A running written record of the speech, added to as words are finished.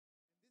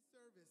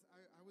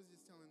was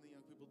just telling the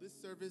young people, this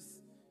service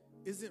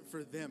isn't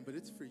for them, but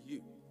it's for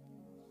you.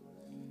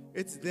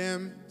 It's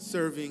them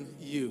serving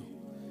you,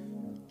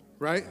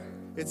 right?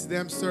 It's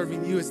them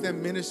serving you. It's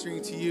them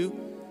ministering to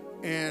you.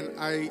 And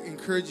I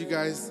encourage you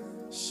guys,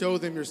 show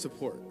them your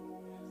support.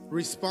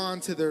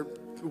 Respond to their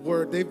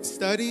word. They've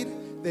studied,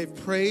 they've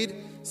prayed,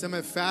 some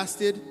have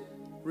fasted.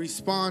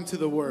 Respond to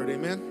the word.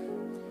 Amen?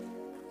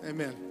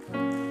 Amen.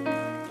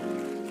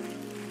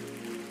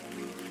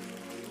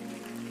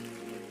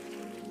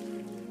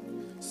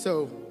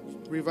 So,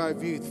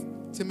 Revive Youth,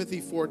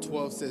 Timothy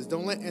 4:12 says,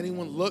 don't let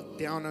anyone look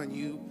down on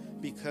you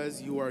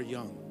because you are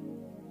young,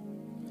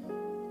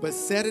 but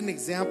set an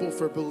example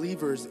for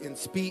believers in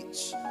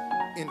speech,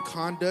 in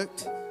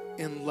conduct,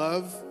 in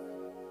love,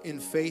 in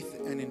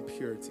faith, and in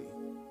purity.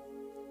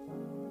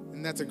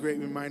 And that's a great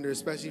reminder,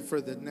 especially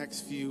for the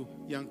next few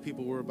young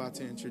people we're about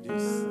to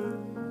introduce.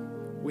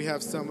 We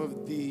have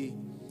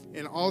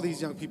and all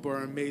these young people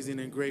are amazing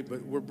and great,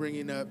 but we're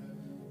bringing up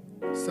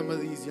some of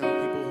these young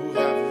people who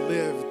have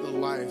lived the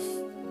life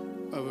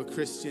of a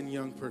Christian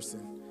young person,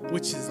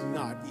 which is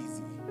not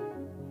easy.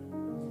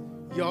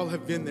 Y'all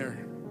have been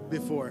there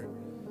before,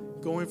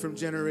 going from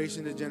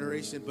generation to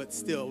generation, but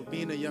still,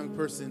 being a young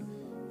person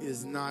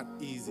is not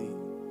easy.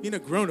 Being a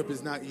grown-up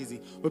is not easy,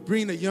 but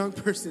being a young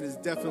person is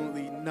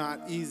definitely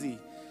not easy.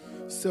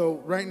 So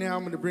right now,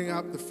 I'm going to bring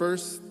out the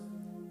first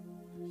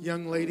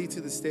young lady to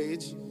the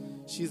stage.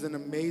 She's an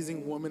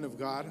amazing woman of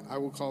God. I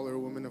will call her a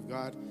woman of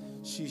God.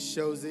 She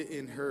shows it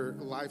in her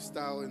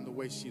lifestyle, in the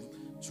way she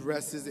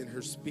dresses, in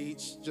her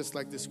speech, just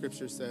like the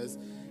scripture says.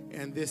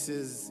 And this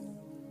is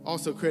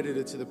also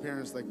credited to the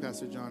parents, like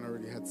Pastor John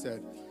already had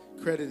said.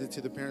 Credited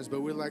to the parents,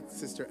 but we'd like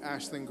Sister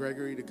Ashlyn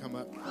Gregory to come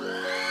up.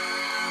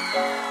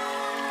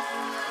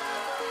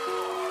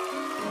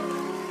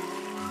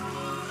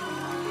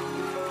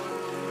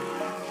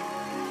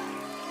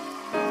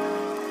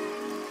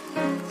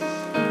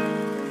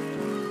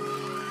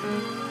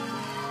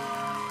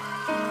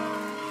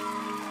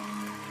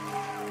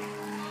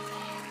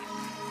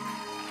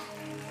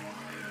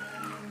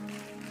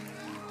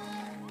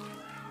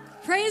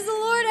 Praise the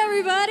Lord,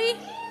 everybody.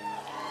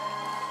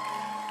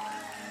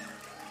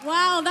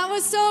 Wow, that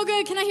was so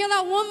good. Can I hear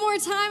that one more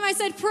time? I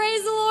said,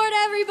 praise the Lord,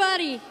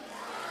 everybody.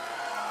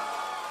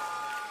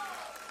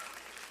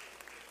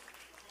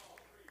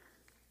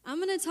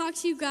 I'm going to talk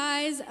to you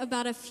guys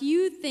about a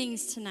few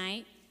things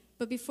tonight.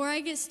 But before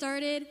I get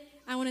started,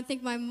 I want to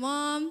thank my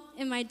mom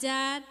and my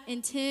dad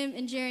and Tim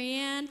and Jerry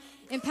Ann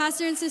and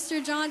Pastor and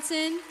Sister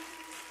Johnson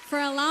for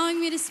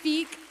allowing me to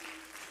speak.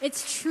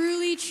 It's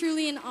truly,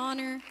 truly an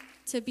honor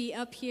to be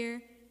up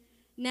here.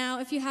 Now,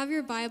 if you have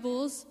your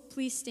Bibles,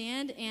 please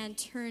stand and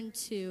turn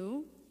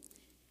to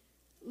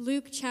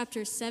Luke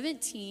chapter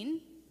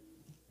 17.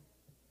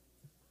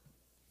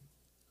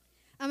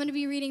 I'm going to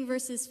be reading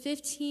verses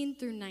 15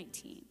 through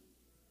 19.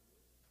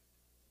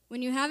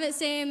 When you have it,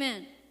 say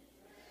amen.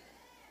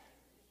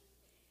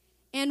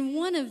 And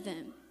one of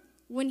them,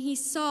 when he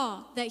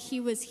saw that he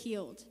was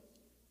healed,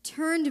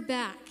 turned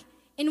back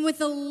and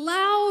with a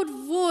loud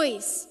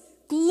voice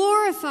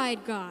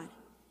glorified God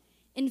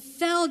and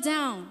fell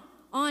down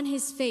on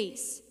his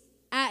face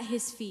at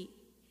his feet,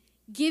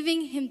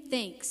 giving him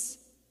thanks.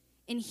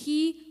 And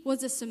he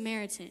was a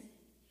Samaritan.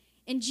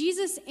 And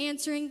Jesus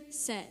answering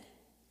said,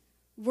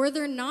 were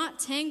there not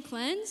 10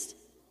 cleansed?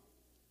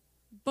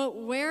 But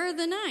where are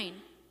the 9?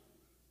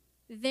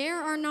 There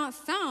are not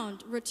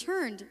found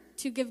returned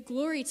to give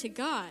glory to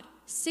God,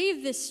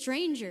 save this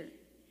stranger.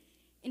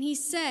 And he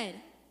said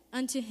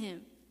unto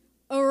him,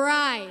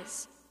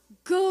 arise,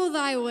 go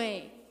thy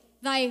way,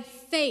 thy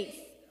faith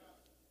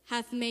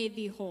hath made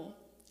thee whole.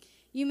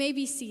 You may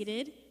be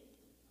seated.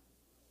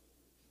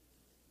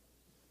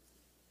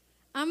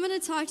 I'm going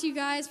to talk to you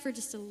guys for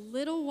just a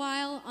little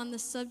while on the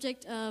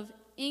subject of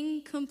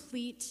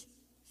incomplete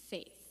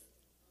faith.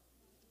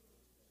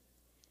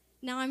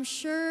 Now, I'm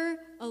sure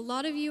a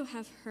lot of you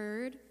have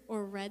heard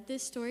or read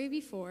this story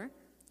before,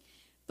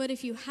 but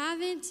if you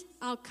haven't,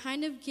 I'll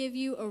kind of give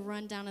you a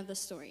rundown of the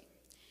story.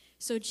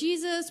 So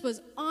Jesus was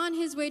on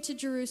his way to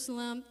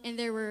Jerusalem, and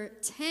there were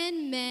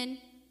 10 men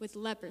with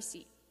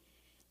leprosy.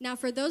 Now,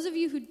 for those of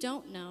you who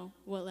don't know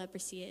what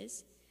leprosy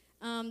is,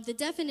 the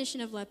definition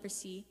of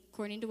leprosy,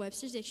 according to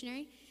Webster's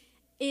Dictionary,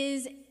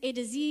 is a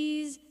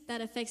disease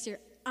that affects your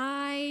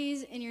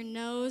eyes and your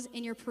nose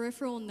and your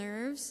peripheral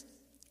nerves.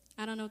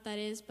 I don't know what that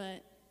is,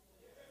 but...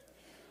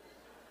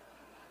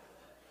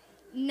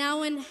 Now,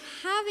 when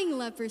having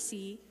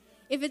leprosy,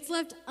 if it's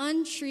left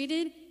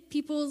untreated,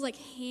 people's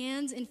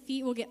hands and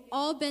feet will get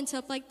all bent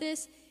up like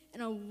this,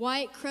 and a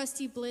white,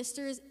 crusty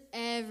blisters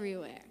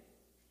everywhere.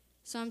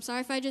 So I'm sorry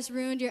if I just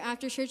ruined your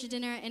after-church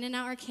dinner at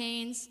In-N-Out or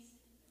Cane's.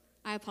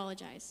 I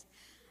apologize.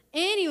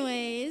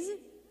 Anyways,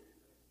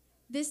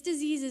 this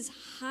disease is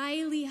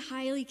highly,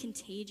 highly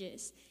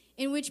contagious,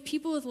 in which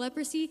people with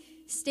leprosy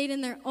stayed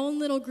in their own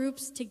little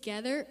groups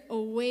together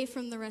away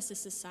from the rest of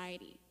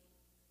society.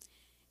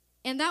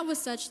 And that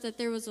was such that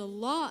there was a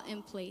law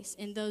in place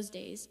in those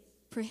days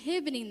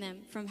prohibiting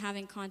them from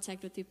having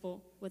contact with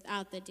people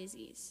without the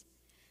disease.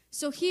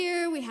 So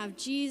here we have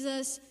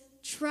Jesus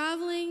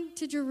traveling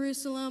to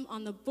Jerusalem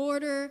on the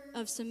border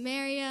of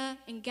Samaria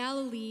and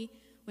Galilee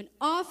when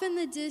off in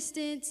the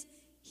distance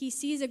he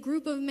sees a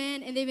group of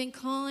men and they've been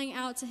calling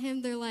out to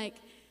him. They're like,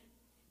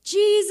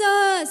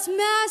 "Jesus,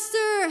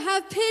 Master,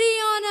 have pity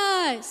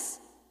on us."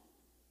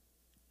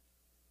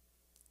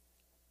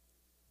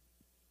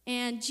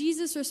 And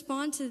Jesus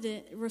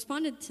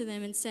responded to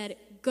them and said,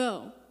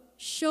 "Go,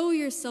 show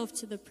yourself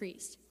to the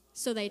priest."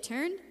 So they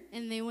turned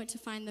and they went to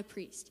find the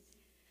priest.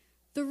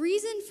 The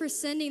reason for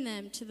sending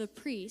them to the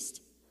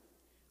priest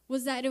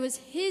was that it was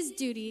his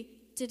duty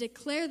to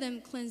declare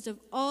them cleansed of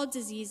all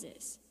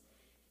diseases.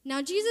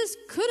 Now, Jesus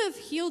could have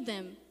healed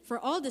them for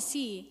all to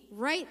see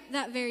right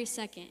that very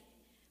second,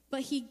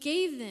 but he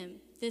gave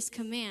them this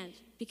command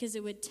because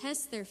it would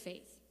test their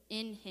faith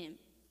in him.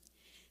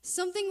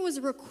 Something was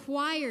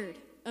required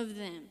of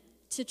them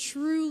to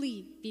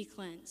truly be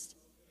cleansed.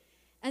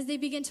 As they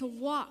began to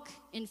walk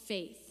in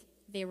faith,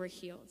 they were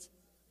healed.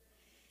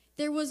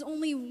 There was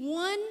only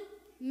one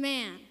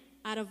man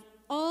out of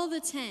all the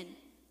 10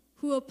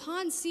 who,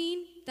 upon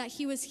seeing that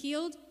he was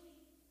healed,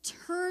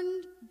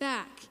 turned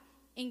back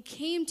and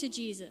came to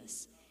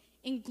Jesus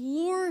and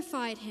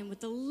glorified him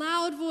with a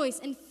loud voice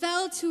and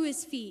fell to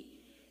his feet,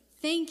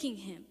 thanking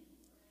him.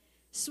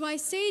 So I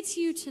say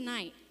to you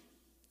tonight,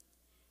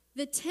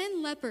 the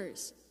 10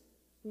 lepers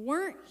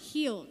weren't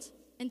healed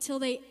until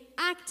they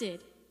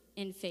acted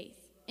in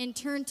faith and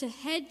turned to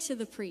head to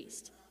the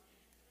priest.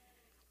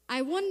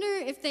 I wonder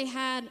if they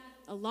had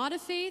a lot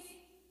of faith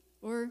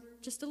or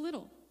just a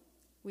little.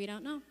 We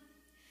don't know.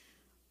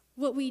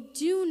 What we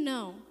do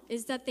know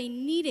is that they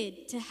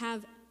needed to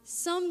have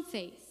some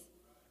faith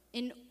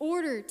in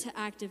order to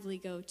actively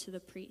go to the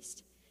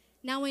priest.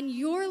 Now, in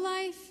your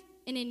life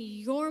and in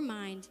your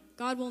mind,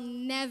 God will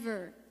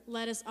never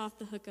let us off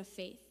the hook of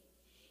faith.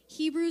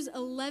 Hebrews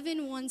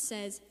 11:1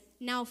 says,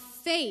 "Now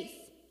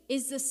faith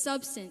is the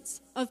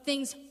substance of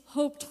things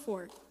hoped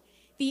for,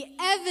 the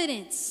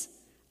evidence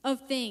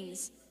of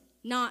things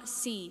not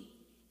seen."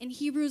 And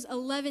Hebrews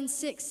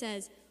 11:6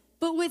 says,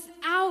 "But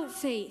without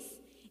faith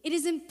it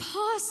is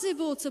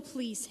impossible to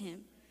please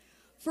him.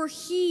 For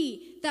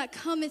he that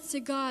cometh to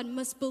God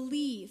must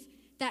believe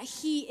that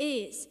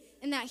he is,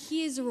 and that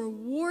he is a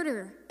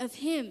rewarder of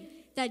him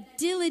that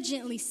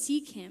diligently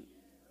seek him."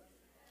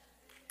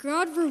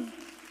 God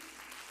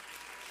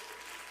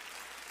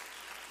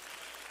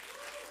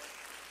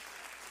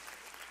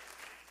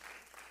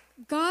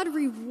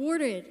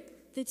rewarded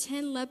the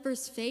 10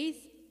 lepers'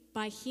 faith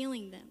by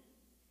healing them.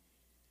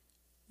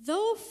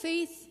 Though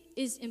faith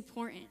is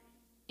important,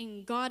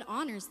 and God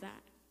honors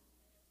that,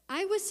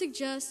 I would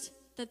suggest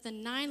that the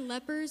 9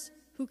 lepers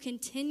who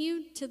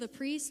continued to the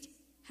priest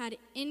had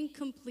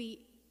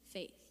incomplete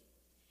faith.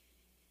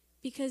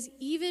 Because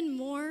even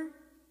more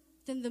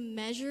than the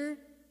measure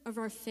of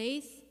our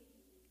faith,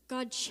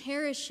 God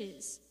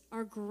cherishes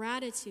our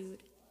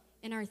gratitude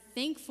and our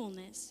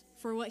thankfulness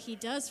for what he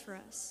does for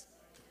us.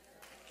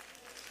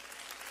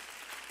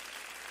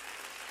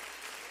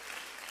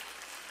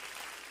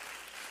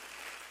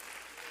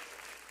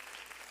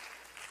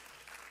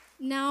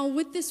 Now,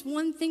 with this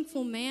one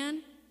thankful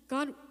man,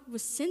 God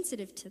was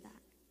sensitive to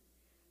that.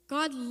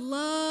 God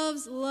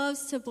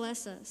loves to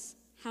bless us.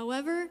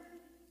 However,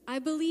 I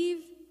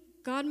believe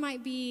God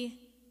might be,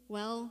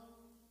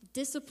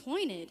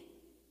 disappointed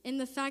in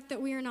the fact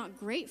that we are not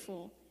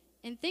grateful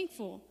and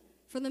thankful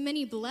for the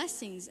many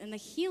blessings and the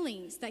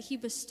healings that he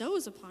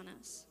bestows upon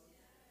us.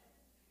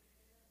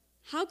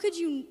 How could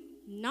you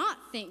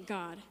not thank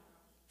God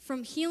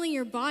from healing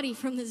your body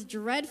from this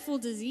dreadful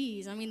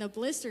disease? I mean, the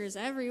blisters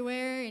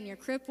everywhere and you're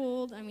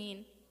crippled.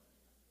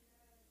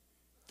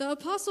 The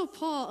Apostle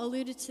Paul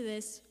alluded to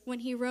this when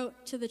he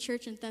wrote to the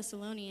church in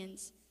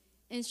Thessalonians,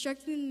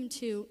 instructing them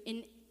to,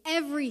 in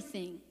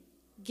everything,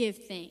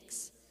 give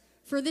thanks.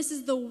 For this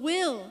is the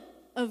will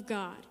of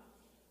God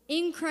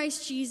in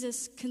Christ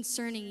Jesus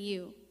concerning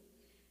you.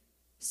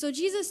 So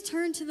Jesus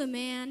turned to the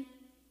man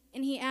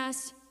and he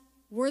asked,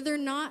 "Were there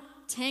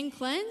not 10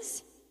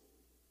 cleansed?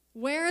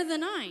 Where are the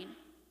 9?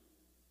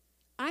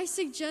 I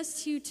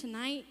suggest to you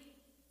tonight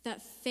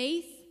that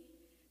faith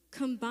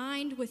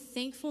combined with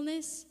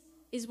thankfulness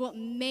is what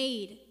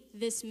made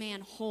this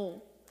man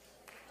whole.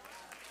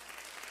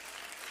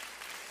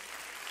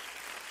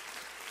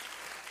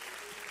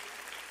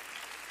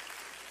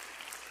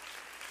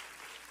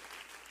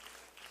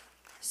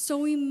 So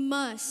we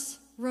must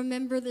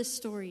remember this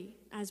story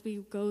as we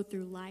go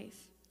through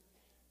life.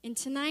 And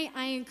tonight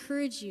I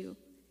encourage you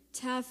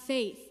to have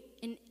faith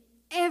in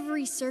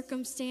every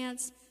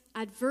circumstance,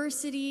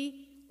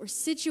 adversity, or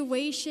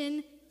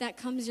situation that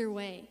comes your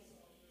way.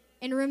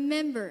 And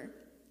remember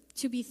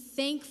to be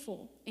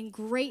thankful and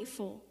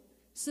grateful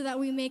so that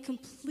we may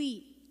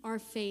complete our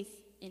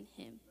faith in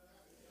him.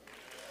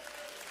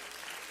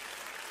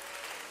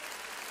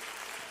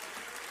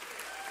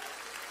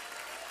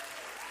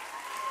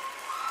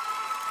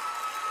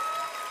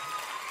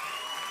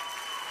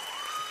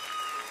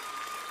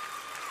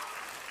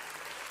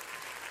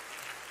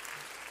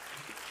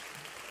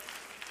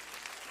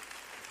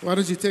 Why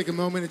don't you take a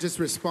moment and just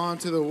respond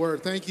to the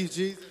word? Thank you,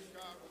 Jesus.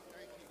 God,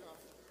 thank you, God.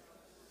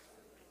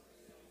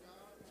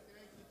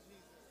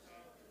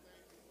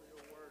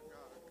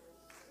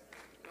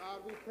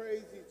 we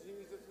praise you,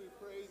 Jesus. We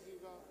praise you,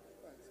 God.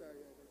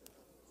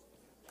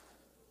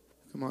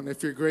 Come on,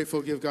 if you're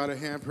grateful, give God a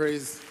hand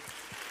praise.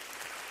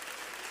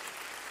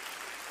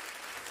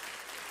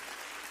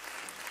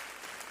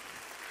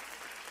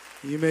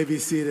 You may be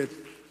seated.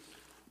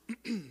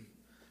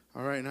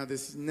 All right, now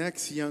this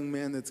next young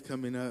man that's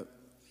coming up,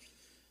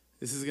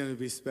 this is going to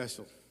be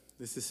special.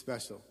 This is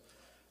special.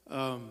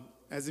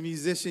 As a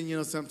musician, you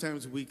know,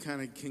 sometimes we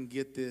kind of can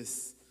get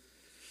this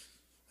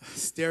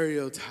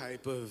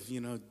stereotype of,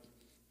 you know,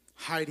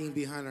 hiding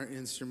behind our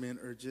instrument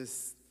or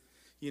just,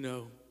 you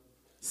know,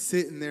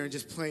 sitting there and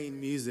just playing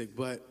music,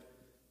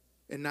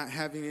 and not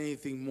having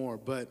anything more.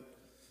 But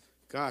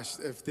gosh,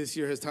 if this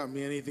year has taught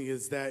me anything,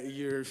 it's that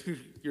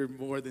you're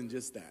more than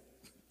just that.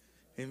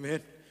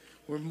 Amen.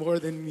 We're more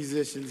than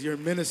musicians. You're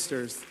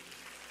ministers.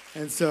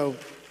 And so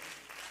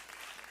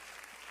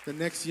the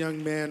next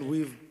young man,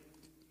 we've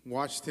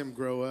watched him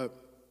grow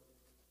up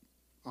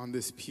on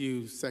this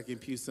pew,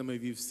 second pew. Some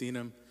of you have seen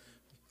him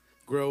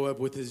grow up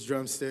with his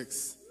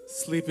drumsticks,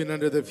 sleeping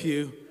under the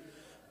pew.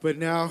 But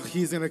now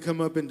he's going to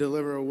come up and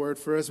deliver a word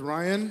for us.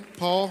 Ryan,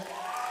 Paul. You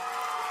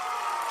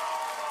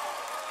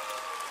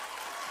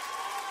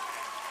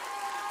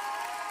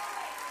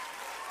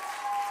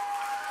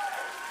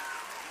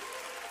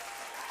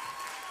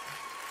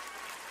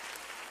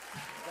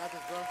got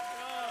this, bro.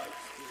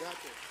 You got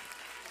this.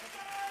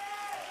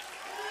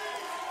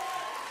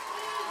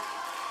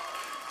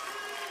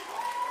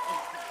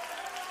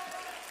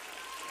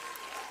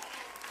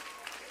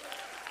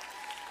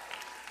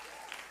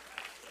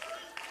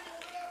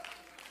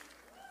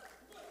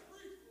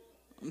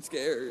 I'm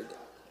scared.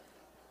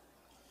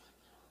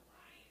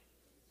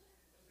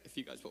 If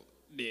you guys both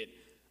did.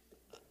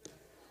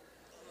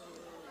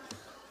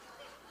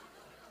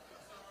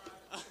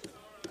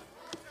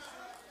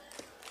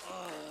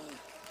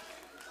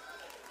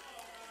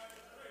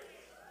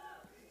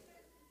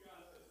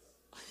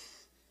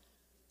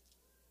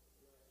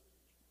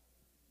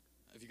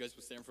 If you guys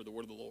would stand for the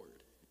word of the Lord.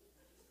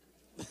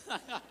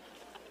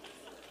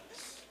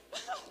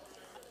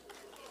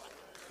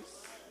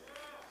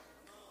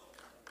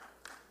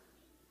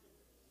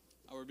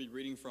 I will be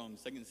reading from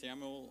 2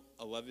 Samuel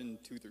 11,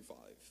 2 through 5.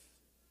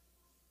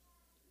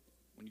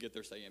 When you get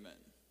there, say amen.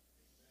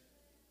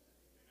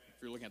 If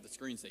you're looking at the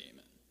screen, say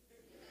amen.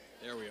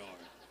 There we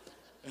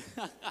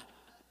are.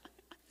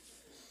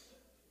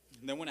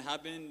 And then when it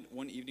happened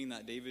one evening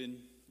that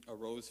David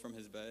arose from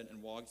his bed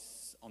and walked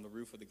on the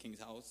roof of the king's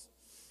house,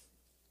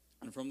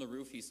 and from the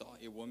roof he saw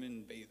a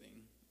woman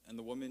bathing, and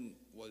the woman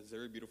was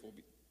very beautiful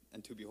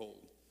and to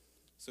behold.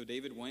 So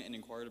David went and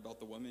inquired about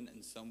the woman,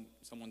 and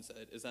someone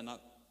said, "Is that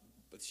not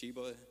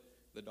Bathsheba,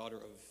 the daughter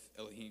of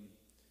Elohim,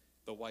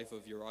 the wife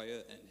of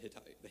Uriah and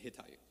the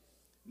Hittite?"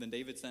 Then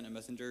David sent a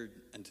messenger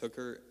and took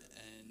her,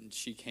 and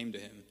she came to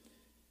him.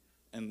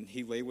 And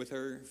he lay with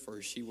her,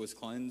 for she was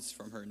cleansed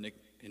from her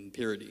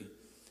impurity.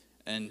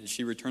 And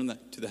she returned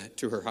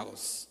to her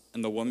house,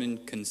 and the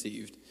woman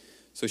conceived.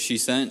 So she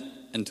sent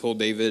and told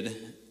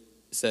David,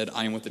 said,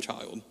 "I am with the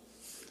child."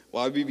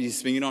 What I will be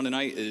speaking on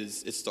tonight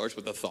is, it starts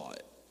with a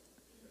thought.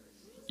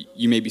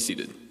 You may be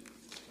seated.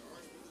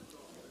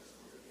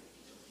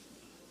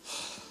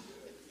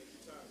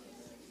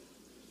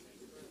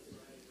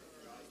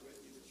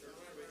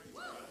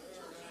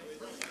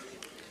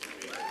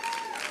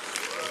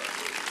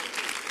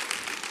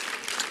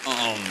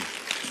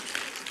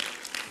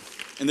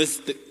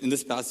 In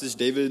this passage,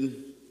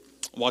 David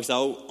walks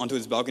out onto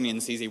his balcony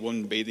and sees a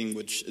woman bathing,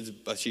 which is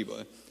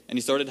Bathsheba. And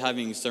he started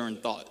having certain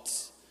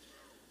thoughts.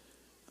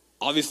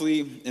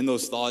 Obviously, in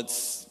those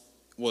thoughts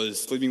was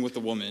sleeping with the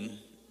woman.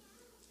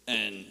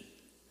 And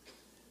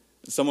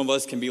some of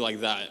us can be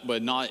like that,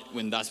 but not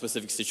in that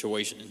specific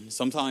situation.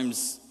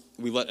 Sometimes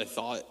we let a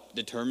thought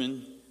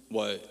determine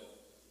what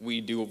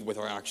we do with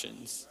our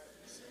actions.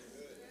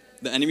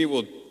 The enemy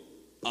will...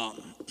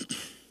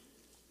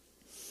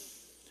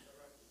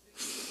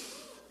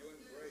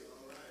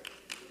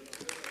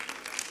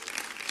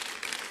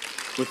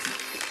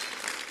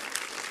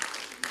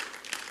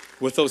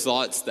 With those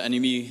thoughts, the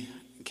enemy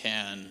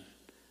can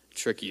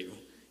trick you.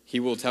 He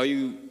will tell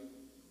you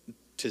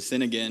to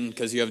sin again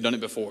because you have done it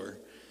before.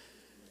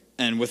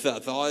 And with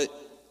that thought,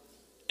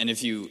 and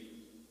if you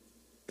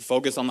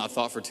focus on that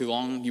thought for too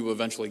long, you will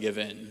eventually give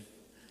in.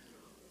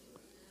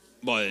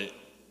 But,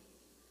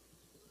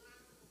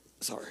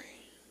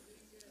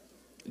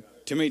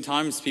 too many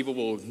times people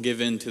will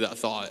give in to that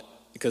thought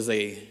because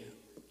they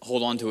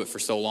hold on to it for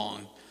so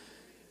long.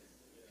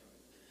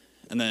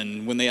 And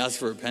then when they ask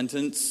for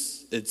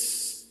repentance, they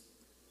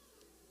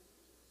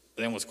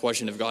almost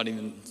question if God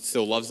even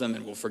still loves them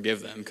and will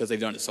forgive them because they've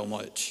done it so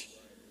much.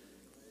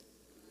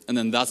 And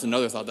then that's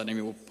another thought that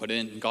enemy will put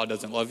in. God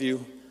doesn't love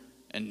you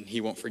and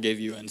he won't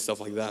forgive you and stuff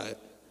like that.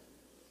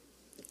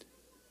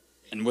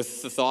 And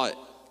with the thought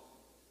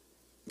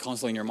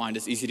constantly in your mind,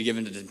 it's easy to give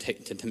in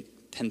to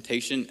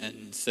temptation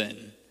and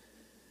sin.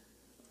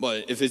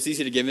 But if it's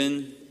easy to give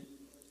in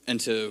and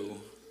to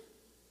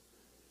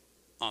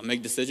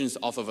make decisions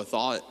off of a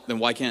thought, then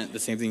why can't the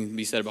same thing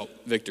be said about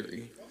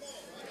victory?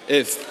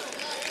 If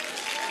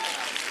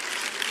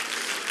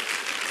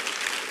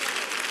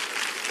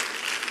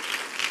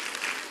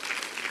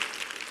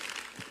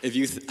If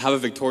you have a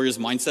victorious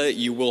mindset,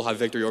 you will have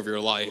victory over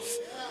your life.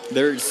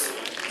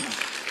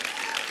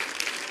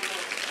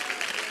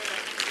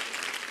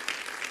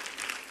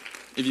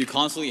 If you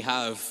constantly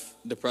have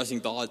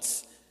depressing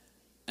thoughts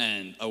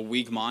and a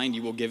weak mind,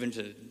 you will give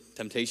into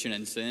temptation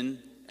and sin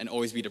and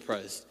always be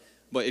depressed.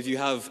 But if you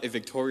have a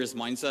victorious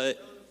mindset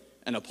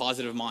and a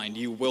positive mind,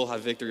 you will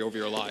have victory over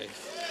your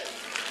life.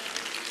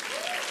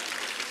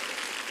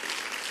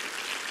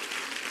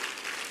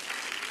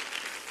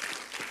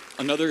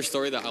 Another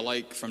story that I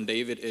like from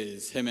David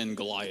is him and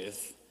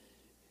Goliath.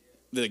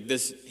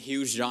 This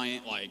huge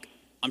giant,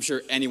 I'm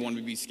sure anyone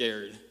would be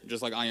scared,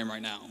 just like I am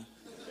right now,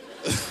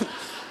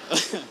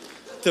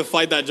 to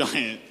fight that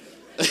giant.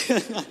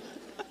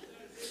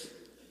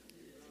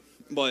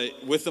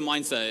 But with the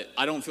mindset,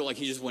 I don't feel like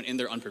he just went in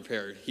there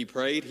unprepared. He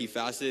prayed, he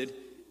fasted,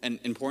 and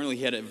importantly,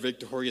 he had a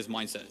victorious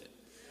mindset.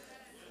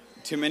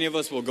 Too many of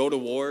us will go to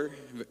war,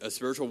 a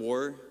spiritual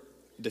war,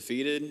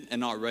 defeated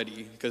and not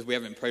ready because we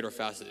haven't prayed or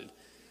fasted.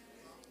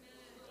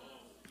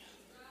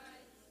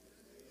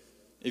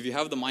 If you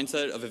have the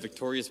mindset of a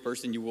victorious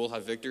person, you will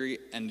have victory,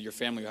 and your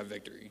family will have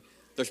victory.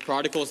 There's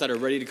prodigals that are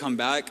ready to come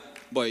back,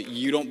 but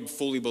you don't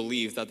fully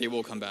believe that they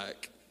will come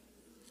back.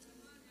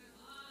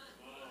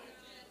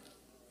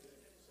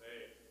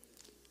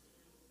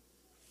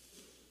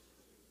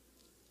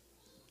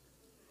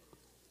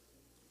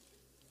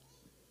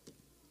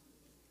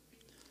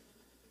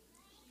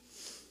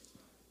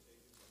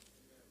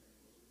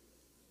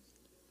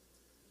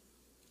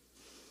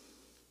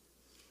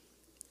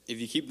 If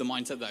you keep the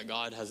mindset that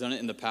God has done it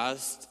in the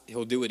past,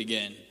 he'll do it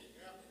again.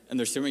 And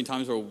there's so many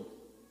times where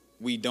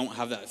we don't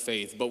have that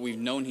faith, but we've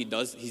known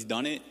he's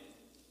done it,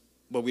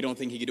 but we don't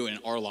think he can do it in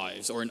our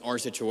lives or in our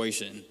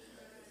situation.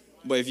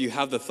 But if you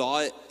have the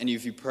thought and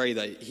if you pray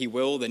that he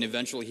will, then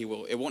eventually he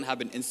will. It won't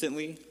happen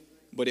instantly,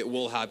 but it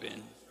will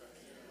happen.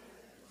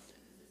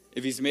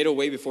 If he's made a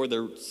way before,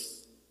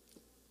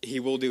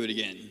 he will do it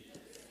again.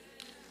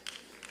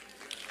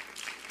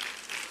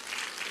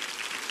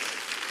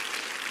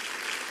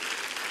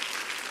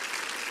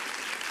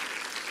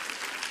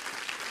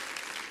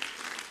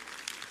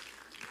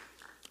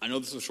 I know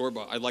this was short,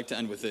 but I'd like to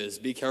end with this.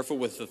 Be careful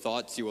with the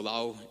thoughts you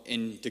allow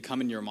to come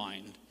in your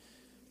mind,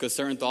 because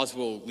certain thoughts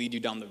will lead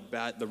you down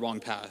the wrong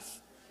path,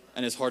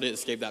 and it's hard to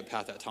escape that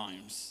path at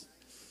times.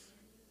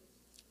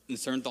 And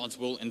certain thoughts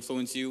will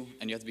influence you,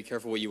 and you have to be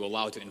careful what you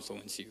allow to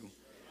influence you.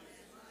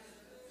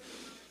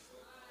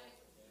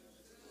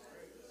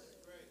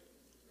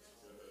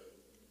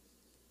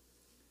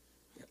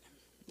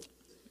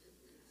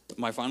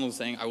 My final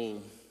thing, I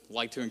will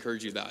like to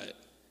encourage you that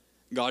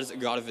God is a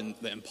God of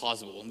the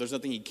impossible. There's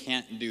nothing he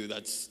can't do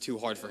that's too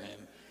hard for him.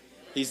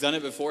 He's done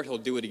it before, he'll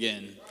do it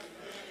again.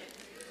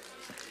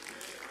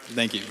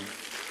 Thank you.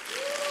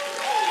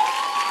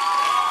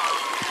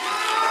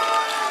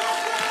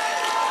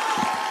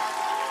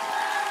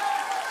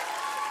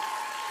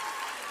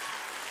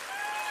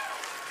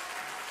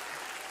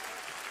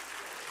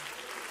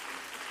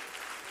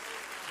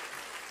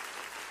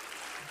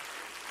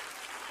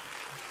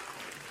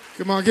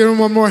 Come on, give him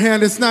one more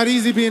hand. It's not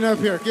easy being up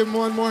here. Give him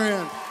one more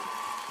hand.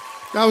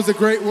 That was a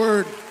great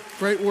word.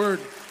 Great word.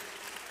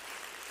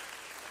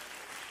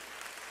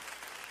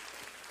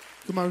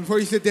 Come on, before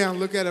you sit down,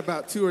 look at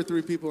about 2 or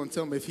 3 people and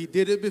tell them if he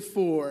did it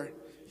before,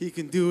 he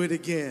can do it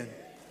again.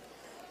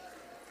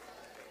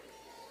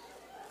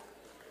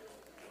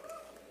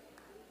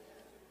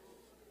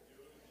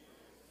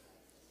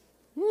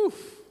 Woo,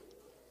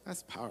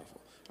 that's powerful.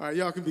 All right,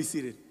 y'all can be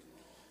seated.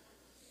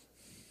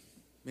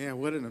 Man,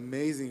 what an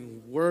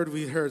amazing word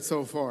we heard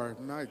so far.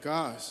 My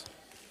gosh.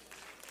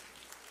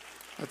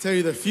 I tell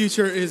you, the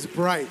future is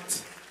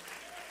bright.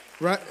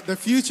 Right? The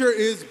future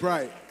is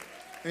bright.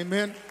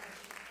 Amen.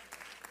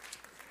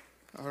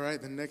 All right,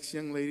 the next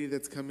young lady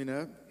that's coming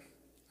up,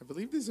 I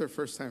believe this is her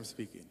first time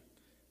speaking.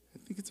 I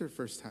think it's her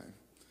first time.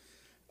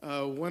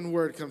 One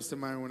word comes to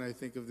mind when I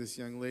think of this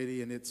young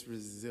lady, and it's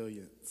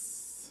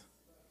resilience.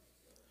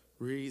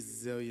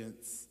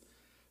 Resilience.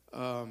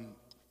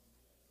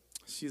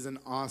 She's an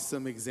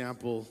awesome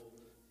example,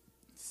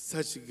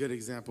 such a good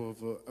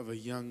example of a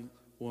young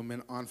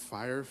woman on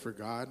fire for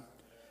God.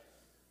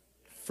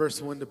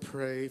 First one to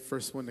pray,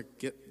 first one to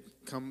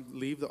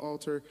leave the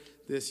altar.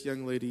 This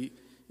young lady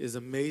is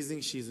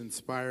amazing. She's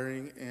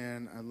inspiring,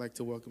 and I'd like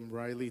to welcome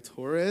Riley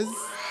Torres.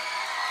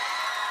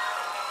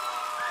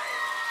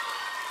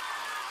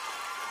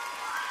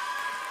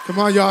 Come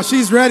on, y'all.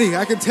 She's ready.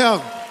 I can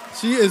tell.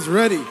 She is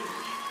ready.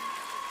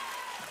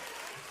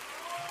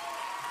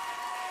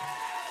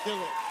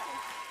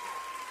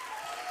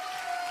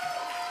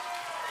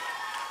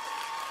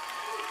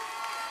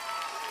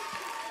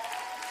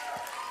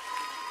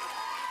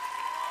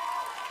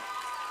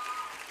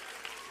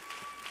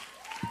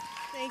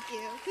 Thank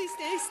you. Please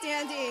stay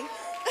standing.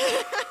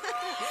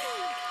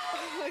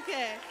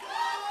 Okay.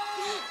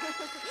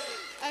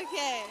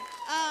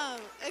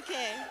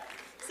 Okay.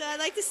 So I'd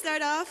like to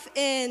start off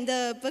in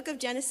the book of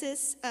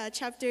Genesis,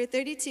 chapter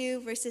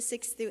 32, verses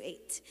 6 through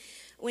 8.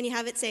 When you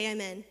have it, say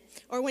amen.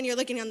 Or when you're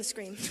looking on the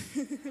screen.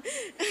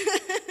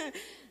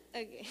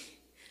 Okay.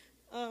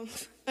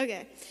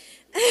 Okay.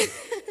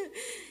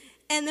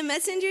 And the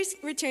messengers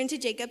returned to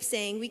Jacob,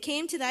 saying, we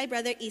came to thy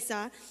brother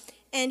Esau,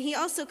 and he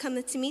also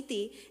cometh to meet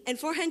thee, and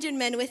 400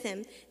 men with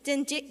him.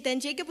 Then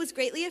Jacob was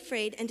greatly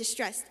afraid and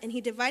distressed, and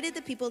he divided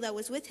the people that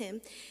was with him,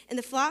 and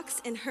the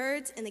flocks and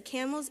herds and the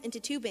camels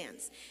into 2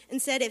 bands,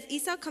 and said, if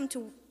Esau come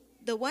to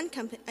the one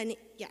company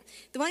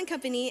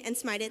and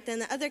smite it, then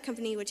the other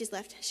company which is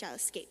left shall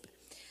escape.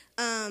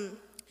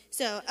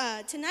 So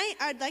tonight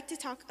I'd like to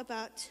talk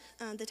about,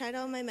 the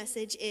title of my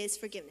message is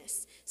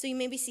Forgiveness. So you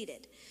may be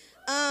seated.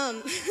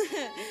 Okay.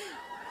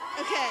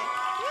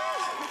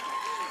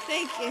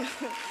 Thank you.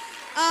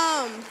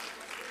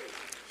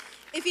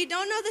 If you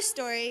don't know the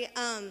story,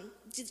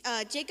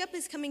 Jacob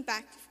is coming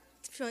back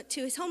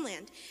to his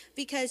homeland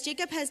because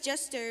Jacob has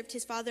just served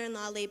his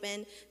father-in-law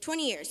Laban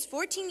 20 years,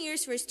 14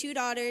 years for his 2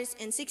 daughters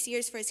and 6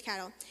 years for his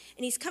cattle.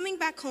 And he's coming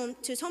back home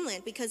to his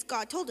homeland because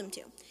God told him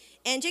to.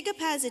 And Jacob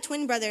has a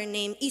twin brother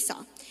named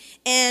Esau.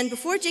 And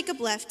before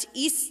Jacob left,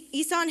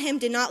 Esau and him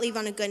did not leave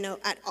on a good note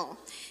at all.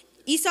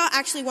 Esau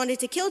actually wanted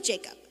to kill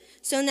Jacob.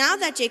 So now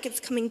that Jacob's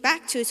coming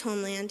back to his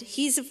homeland,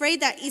 he's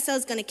afraid that Esau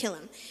is going to kill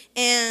him.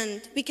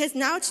 And because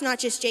now it's not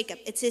just Jacob,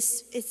 it's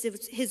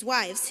his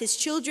wives, his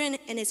children,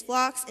 and his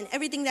flocks, and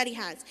everything that he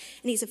has.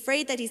 And he's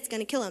afraid that he's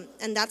going to kill him.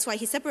 And that's why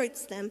he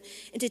separates them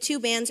into 2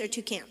 bands or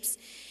 2 camps.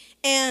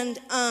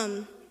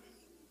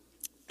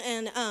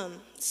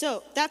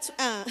 So that's,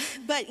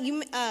 but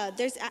you,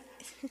 there's,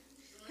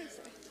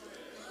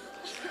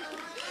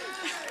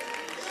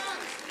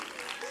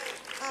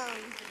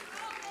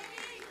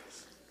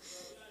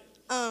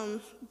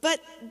 but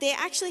they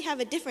actually have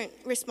a different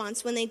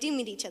response when they do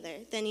meet each other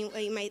than you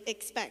might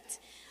expect.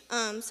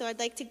 So I'd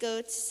like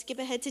to skip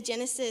ahead to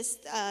Genesis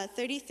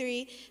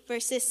 33,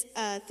 verses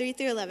 3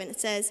 through 11. It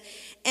says,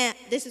 and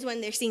this is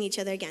when they're seeing each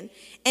other again.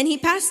 And he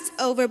passed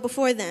over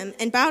before them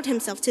and bowed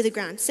himself to the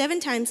ground 7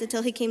 times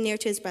until he came near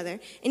to his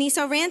brother. And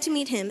Esau ran to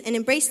meet him and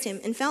embraced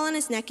him and fell on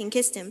his neck and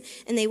kissed him.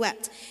 And they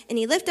wept. And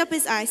he lifted up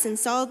his eyes and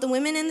saw the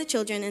women and the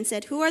children and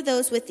said, who are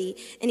those with thee?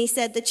 And he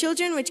said, the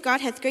children which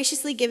God hath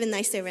graciously given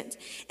thy servant.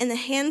 And the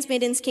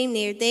handmaidens came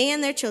near, they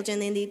and their children,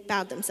 and they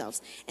bowed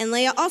themselves. And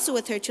Leah also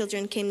with her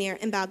children came near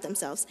and bowed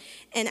themselves.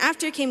 And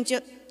after came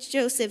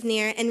Joseph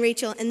near and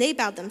Rachel, and they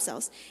bowed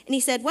themselves. And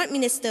he said, what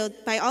meanest thou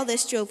by all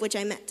this drove which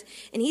I met?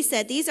 And he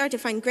said, these are to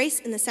find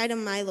grace in the sight of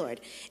my Lord.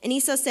 And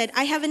Esau said,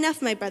 I have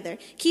enough, my brother.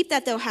 Keep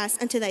that thou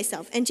hast unto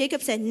thyself. And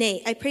Jacob said,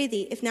 nay, I pray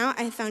thee, if now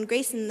I have found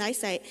grace in thy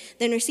sight,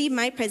 then receive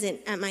my present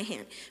at my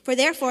hand. For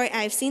therefore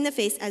I have seen the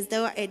face as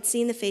though I had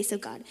seen the face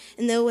of God,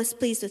 and thou wast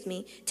pleased with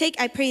me.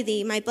 Take, I pray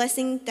thee, my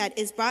blessing that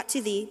is brought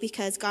to thee,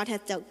 because God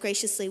hath dealt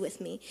graciously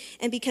with me,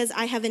 and because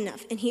I have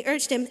enough. And he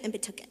urged him and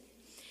betook it.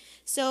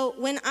 So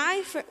when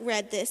I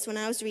read this, when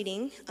I was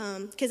reading,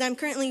 because I'm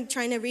currently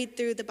trying to read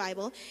through the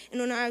Bible, and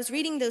when I was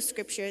reading those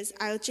scriptures,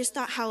 I just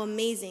thought how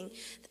amazing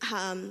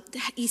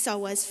Esau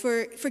was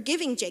for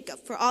forgiving Jacob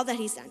for all that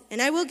he's done.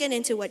 And I will get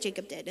into what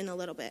Jacob did in a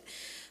little bit.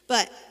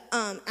 But,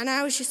 and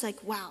I was just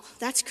like, wow,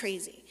 that's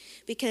crazy.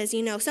 Because,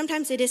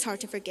 sometimes it is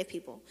hard to forgive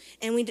people.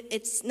 And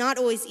it's not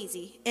always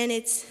easy. And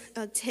it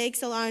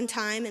takes a lot of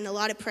time and a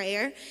lot of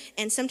prayer.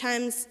 And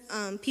sometimes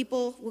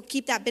people will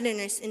keep that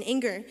bitterness and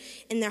anger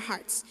in their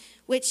hearts,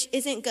 which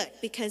isn't good,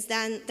 because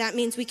then that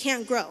means we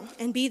can't grow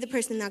and be the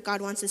person that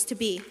God wants us to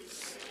be.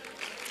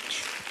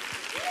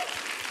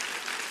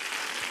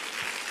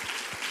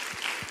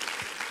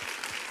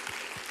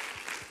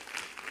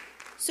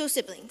 So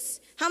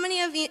siblings. How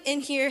many of you in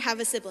here have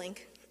a sibling?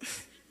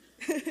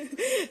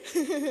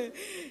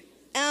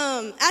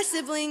 As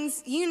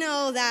siblings, you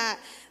know that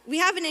we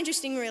have an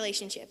interesting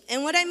relationship.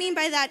 And what I mean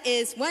by that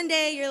is one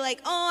day you're like,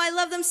 oh, I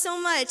love them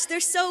so much. They're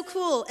so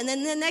cool. And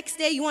then the next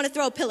day you want to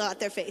throw a pillow at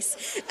their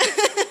face.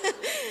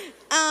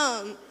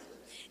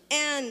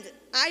 And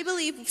I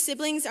believe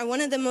siblings are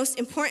one of the most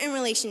important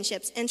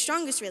relationships and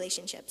strongest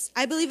relationships.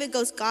 I believe it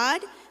goes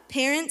God,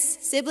 parents,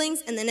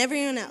 siblings, and then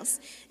everyone else.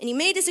 And you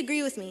may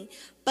disagree with me,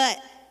 but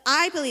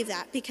I believe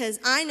that because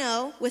I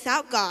know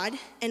without God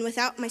and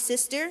without my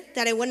sister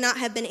that I would not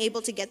have been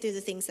able to get through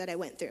the things that I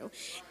went through.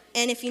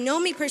 And if you know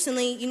me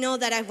personally, you know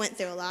that I went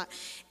through a lot.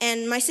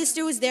 And my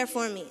sister was there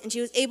for me, and she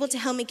was able to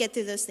help me get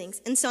through those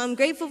things. And so I'm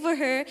grateful for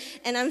her,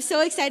 and I'm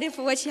so excited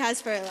for what she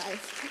has for her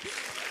life.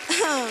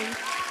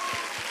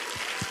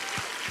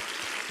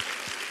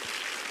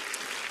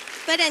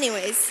 But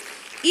anyways,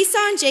 Esau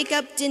and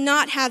Jacob did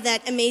not have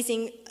that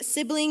amazing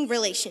sibling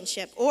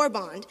relationship or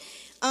bond.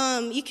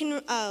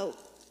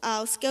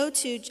 I'll go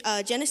to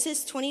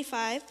Genesis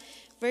 25,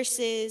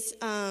 verses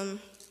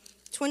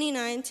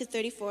 29 to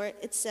 34.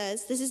 It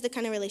says, this is the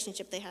kind of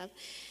relationship they have.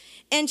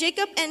 And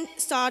Jacob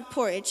sawed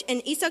porridge,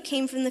 and Esau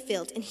came from the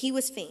field, and he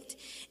was faint.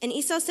 And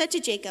Esau said to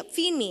Jacob,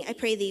 feed me, I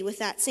pray thee, with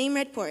that same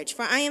red porridge,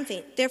 for I am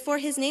faint. Therefore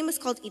his name was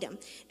called Edom.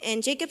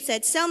 And Jacob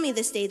said, sell me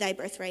this day thy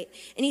birthright.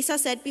 And Esau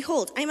said,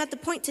 behold, I am at the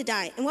point to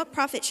die, and what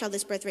profit shall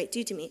this birthright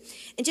do to me?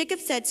 And Jacob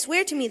said,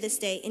 swear to me this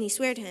day. And he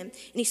sware to him,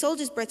 and he sold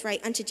his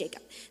birthright unto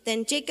Jacob.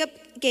 Then Jacob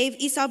gave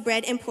Esau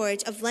bread and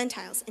porridge of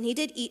lentiles, and he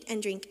did eat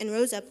and drink, and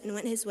rose up and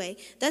went his way.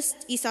 Thus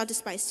Esau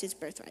despised his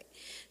birthright.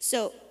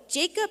 So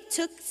Jacob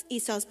took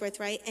Esau's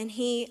birthright, and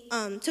he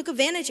took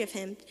advantage of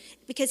him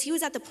because he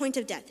was at the point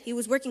of death. He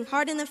was working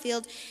hard in the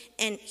field,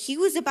 and he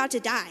was about to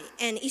die.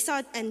 And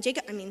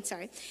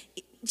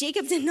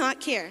Jacob did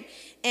not care,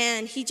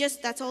 and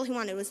that's all he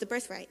wanted was the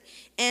birthright.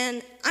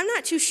 And I'm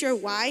not too sure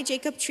why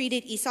Jacob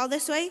treated Esau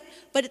this way,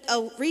 but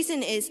a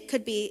reason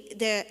could be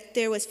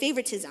there was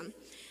favoritism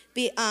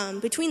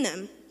between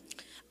them.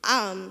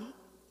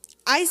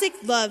 Isaac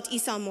loved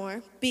Esau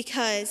more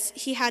because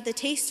he had the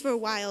taste for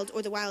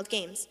the wild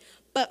games,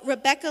 but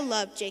Rebekah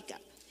loved Jacob,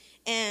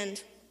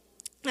 and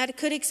that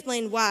could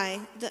explain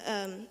why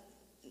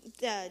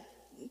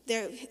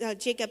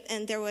Jacob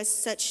and there was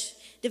such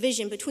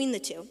division between the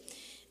two.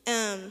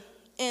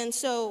 And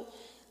so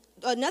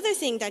another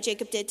thing that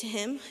Jacob did to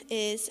him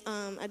is,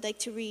 I'd like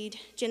to read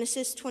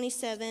Genesis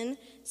 27:7.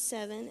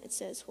 It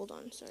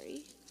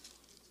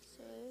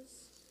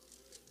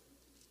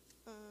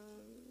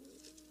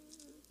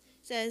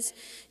says,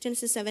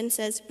 Genesis 7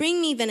 says,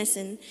 "Bring me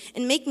venison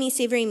and make me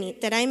savory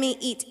meat, that I may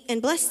eat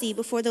and bless thee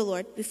before the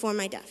Lord before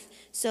my death."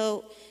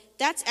 So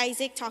that's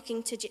Isaac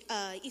talking to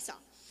Esau.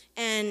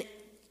 And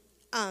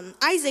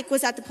Isaac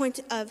was at the point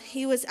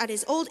he was at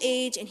his old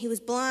age, and he was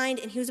blind,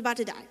 and he was about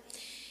to die.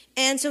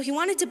 And so he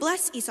wanted to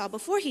bless Esau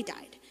before he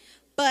died.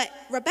 But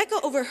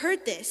Rebekah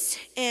overheard this,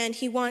 and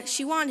she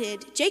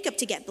wanted Jacob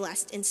to get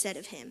blessed instead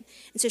of him.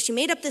 And so she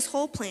made up this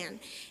whole plan.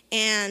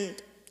 And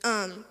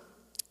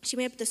she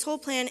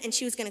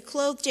was going to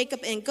clothe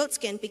Jacob in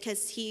goatskin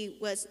because he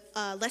was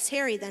less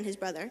hairy than his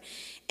brother.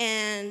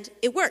 And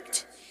it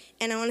worked.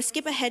 And I want to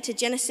skip ahead to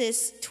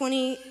Genesis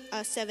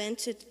 27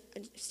 to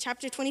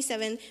chapter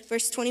 27,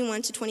 verse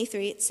 21 to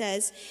 23. It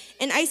says,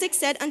 "And Isaac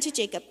said unto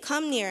Jacob,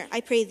 Come near,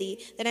 I pray thee,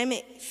 that I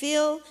may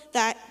feel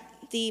that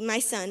thee my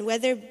son,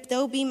 whether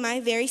thou be my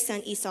very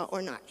son Esau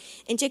or not.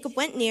 And Jacob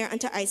went near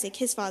unto Isaac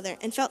his father,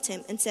 and felt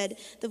him, and said,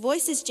 The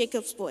voice is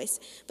Jacob's voice,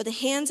 but the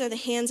hands are the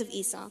hands of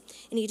Esau.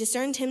 And he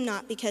discerned him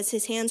not, because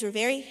his hands were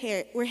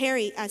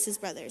hairy as his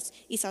brothers,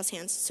 Esau's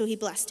hands. So he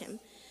blessed him."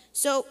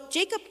 So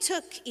Jacob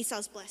took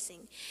Esau's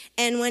blessing.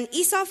 And when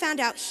Esau found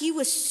out, he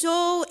was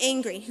so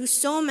angry. He was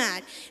so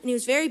mad. And he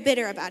was very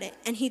bitter about it.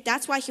 And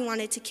that's why he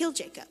wanted to kill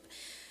Jacob.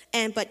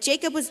 But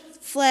Jacob was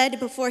fled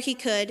before he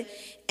could.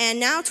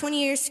 And now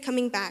 20 years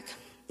coming back,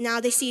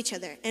 now they see each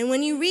other. And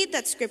when you read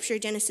that scripture,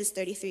 Genesis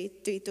 33,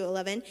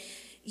 3-11,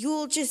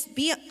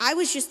 I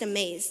was just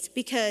amazed.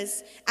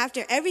 Because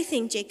after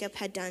everything Jacob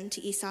had done to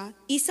Esau,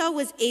 Esau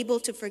was able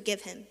to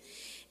forgive him.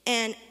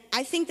 And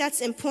I think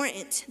that's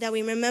important that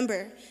we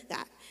remember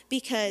that,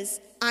 because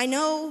I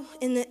know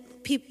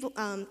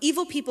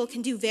evil people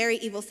can do very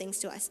evil things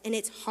to us, and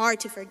it's hard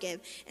to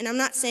forgive. And I'm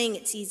not saying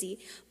it's easy,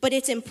 but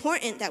it's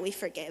important that we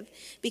forgive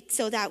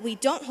so that we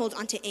don't hold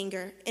on to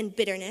anger and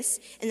bitterness,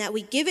 and that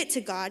we give it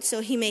to God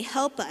so he may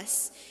help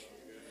us.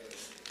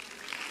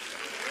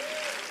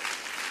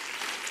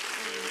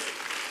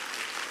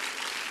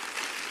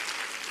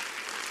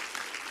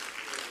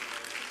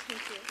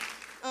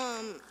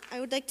 I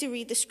would like to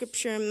read the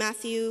scripture in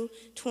Matthew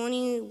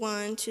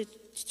 21 to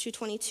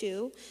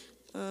 22.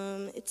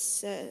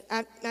 It's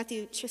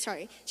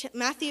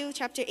Matthew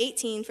chapter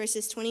 18,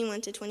 verses 21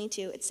 to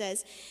 22. It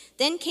says,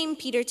 "Then came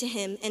Peter to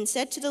him and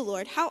said to the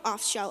Lord, How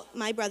oft shall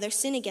my brother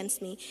sin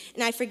against me,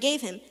 and I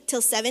forgave him?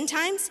 Till 7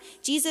 times?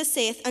 Jesus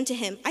saith unto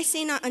him, I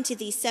say not unto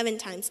thee 7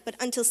 times, but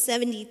until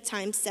 70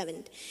 times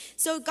 7.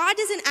 So God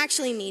doesn't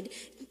actually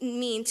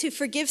mean to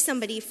forgive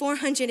somebody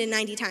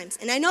 490 times.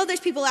 And I know there's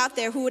people out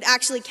there who would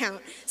actually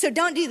count, so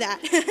don't do that.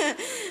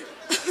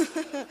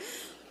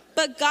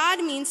 But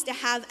God means to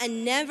have a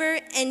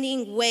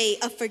never-ending way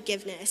of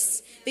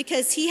forgiveness,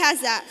 because he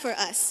has that for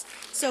us.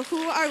 So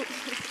who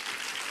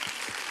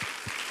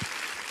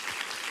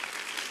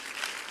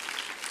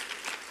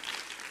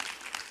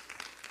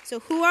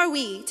are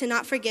we to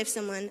not forgive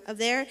someone of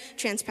their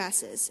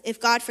trespasses if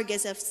God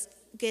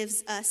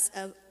gives us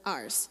of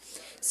ours?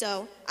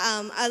 So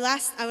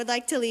I would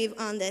like to leave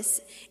on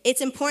this.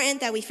 It's important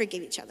that we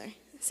forgive each other.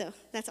 So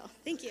that's all.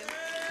 Thank you.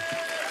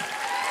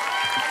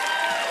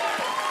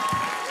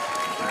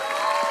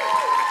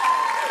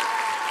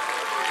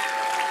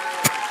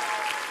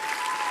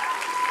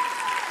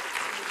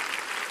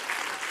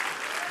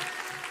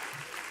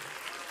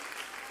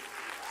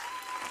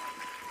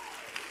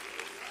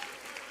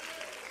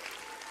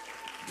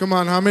 Come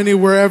on, how many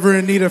were ever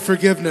in need of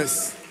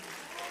forgiveness?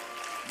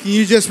 Can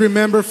you just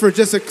remember for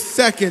just a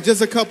second,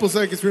 just a couple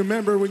seconds,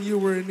 remember when you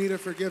were in need of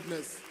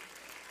forgiveness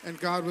and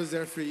God was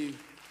there for you?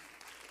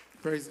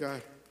 Praise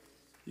God.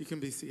 You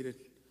can be seated.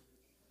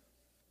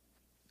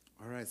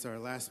 All right, so our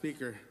last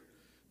speaker.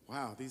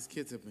 Wow, these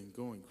kids have been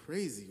going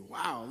crazy.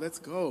 Wow, let's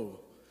go.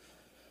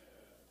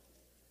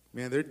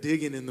 Man, they're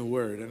digging in the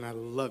word, and I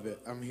love it.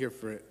 I'm here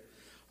for it.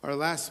 Our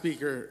last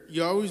speaker,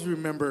 you always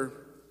remember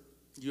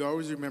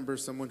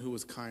someone who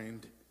was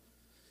kind.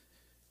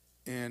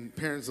 And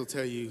parents will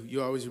tell you,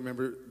 you always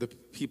remember the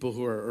people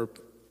who are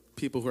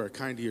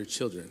kind to your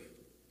children.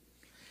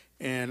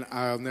 And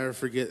I'll never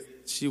forget,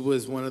 she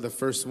was one of the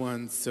first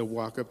ones to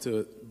walk up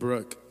to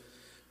Brooke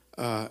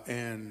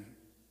and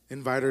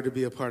invite her to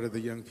be a part of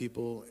the young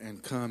people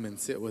and come and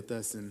sit with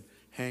us and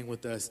hang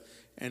with us.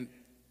 And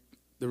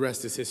the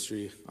rest is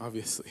history,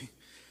 obviously.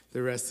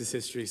 The rest is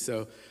history.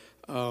 So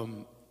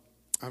I'm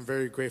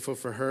very grateful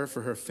for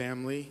her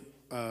family.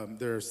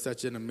 They're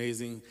such an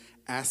amazing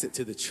asset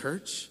to the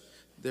church.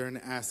 They're an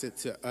asset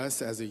to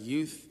us as a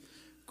youth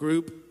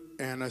group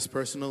and us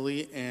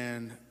personally.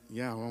 And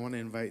yeah, I want to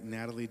invite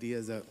Natalie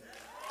Diaz up.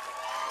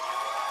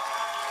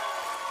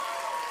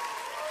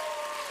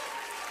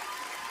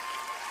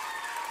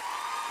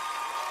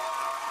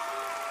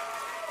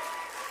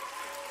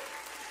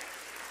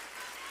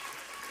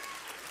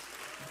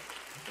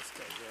 Let's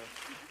go, girl.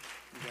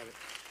 You got it.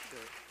 Do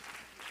it.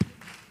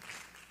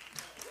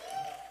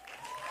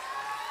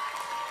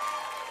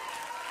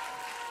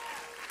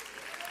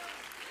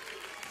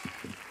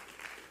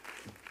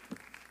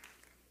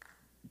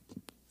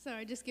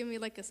 Sorry, just give me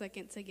like a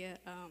second to get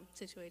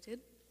situated.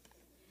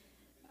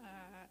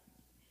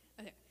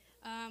 Okay.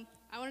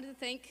 I wanted to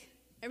thank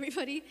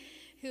everybody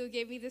who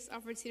gave me this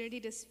opportunity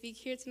to speak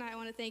here tonight. I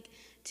want to thank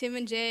Tim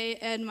and Jay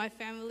and my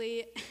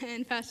family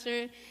and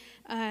Pastor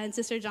and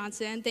Sister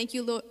Johnson. Thank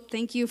you, Lord.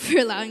 Thank you for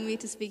allowing me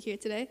to speak here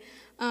today.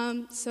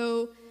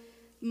 So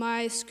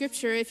my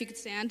scripture, if you could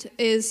stand,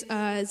 is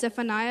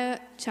Zephaniah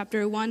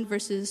chapter 1,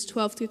 verses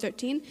 12 through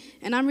 13.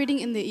 And I'm reading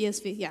in the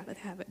ESV. Yeah, I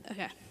have it.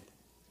 Okay.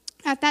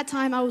 At that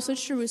time, I will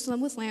search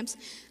Jerusalem with lamps,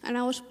 and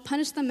I will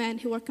punish the men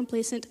who are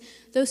complacent,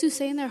 those who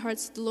say in their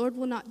hearts, the Lord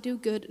will not do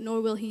good,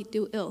 nor will he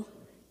do ill.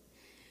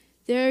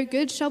 Their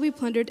goods shall be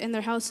plundered, and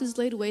their houses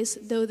laid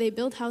waste. Though they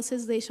build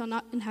houses, they shall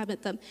not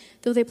inhabit them.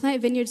 Though they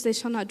plant vineyards, they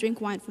shall not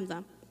drink wine from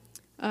them.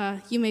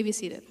 You may be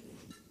seated.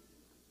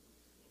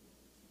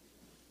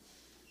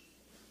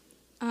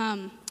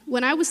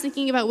 When I was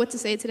thinking about what to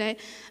say today,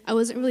 I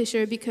wasn't really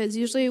sure, because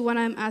usually when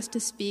I'm asked to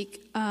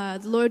speak,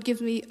 the Lord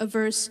gives me a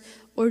verse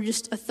or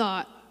just a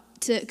thought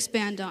to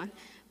expand on.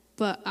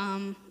 But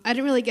I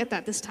didn't really get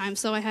that this time,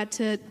 so I had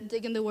to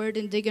dig in the Word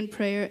and dig in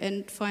prayer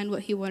and find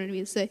what he wanted me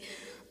to say.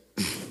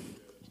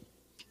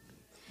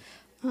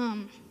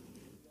 And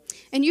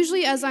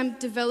usually as I'm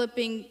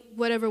developing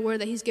whatever word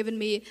that he's given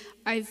me,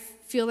 I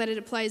feel that it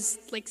applies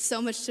like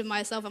so much to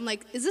myself. I'm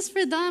like, is this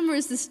for them or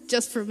is this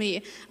just for me?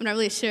 I'm not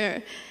really sure.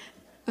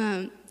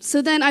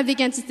 So then I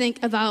began to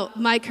think about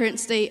my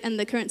current state and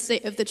the current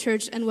state of the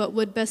church and what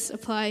would best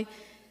apply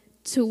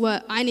to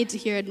what I need to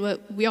hear and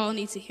what we all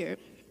need to hear.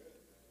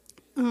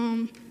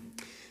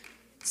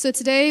 So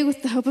today,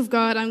 with the help of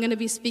God, I'm going to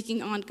be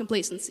speaking on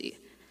complacency.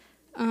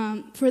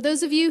 For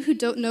those of you who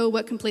don't know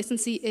what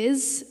complacency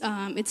is,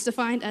 it's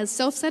defined as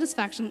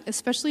self-satisfaction,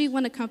 especially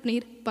when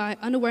accompanied by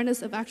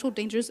unawareness of actual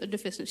dangers or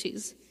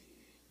deficiencies.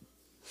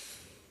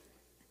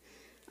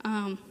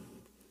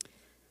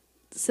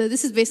 So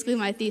this is basically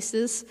my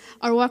thesis.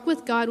 Our walk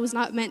with God was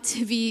not meant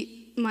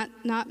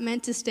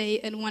to stay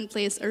in one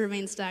place or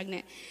remain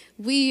stagnant.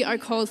 We are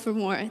called for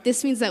more.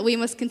 This means that we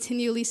must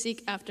continually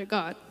seek after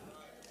God.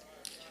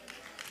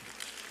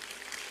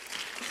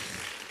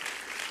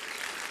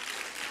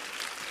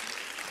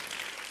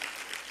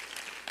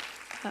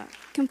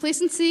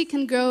 Complacency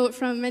can grow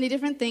from many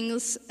different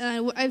things.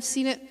 How I've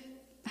seen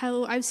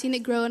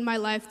it grow in my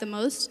life the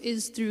most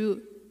is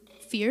through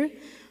fear.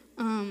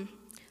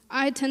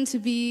 I tend to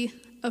be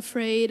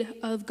afraid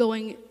of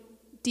going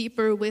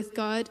deeper with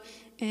God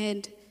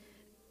and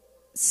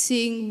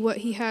seeing what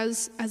he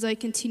has as I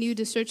continue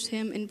to search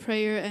him in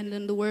prayer and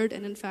in the word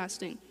and in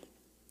fasting.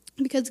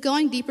 Because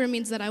going deeper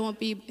means that I won't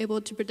be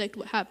able to predict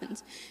what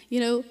happens. You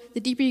know, the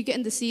deeper you get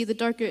in the sea, the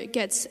darker it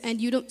gets,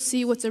 and you don't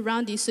see what's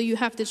around you, so you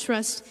have to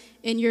trust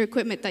in your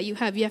equipment that you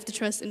have. You have to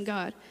trust in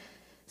God.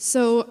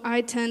 So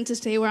I tend to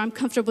stay where I'm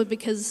comfortable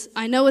because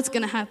I know what's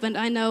going to happen.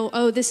 I know,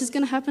 oh, this is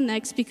going to happen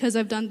next because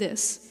I've done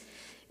this.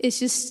 It's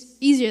just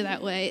easier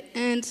that way.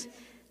 And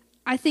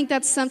I think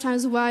that's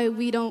sometimes why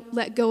we don't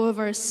let go of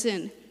our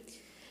sin.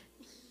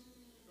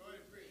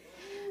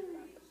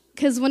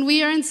 Because when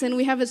we are in sin,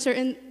 we have a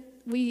certain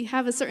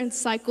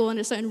cycle and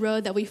a certain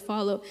road that we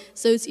follow.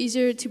 So it's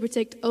easier to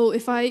predict, oh,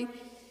 if I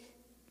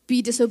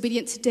be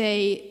disobedient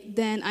today,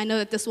 then I know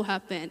that this will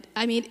happen.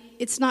 I mean,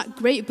 it's not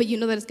great, but you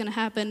know that it's going to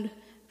happen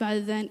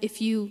rather than if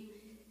you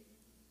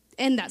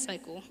end that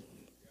cycle.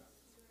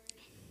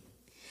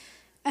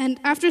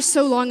 And after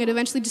so long, it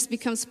eventually just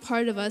becomes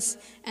part of us,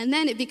 and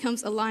then it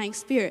becomes a lying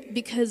spirit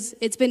because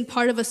it's been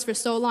part of us for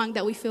so long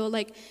that we feel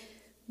like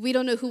we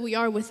don't know who we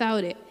are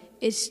without it.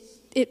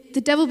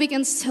 The devil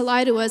begins to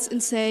lie to us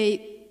and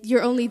say,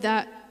 you're only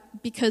that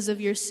because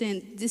of your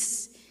sin.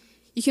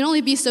 You can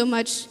only be so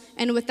much,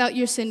 and without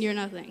your sin, you're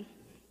nothing.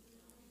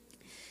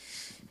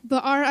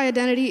 But our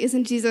identity is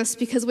in Jesus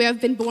because we have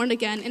been born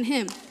again in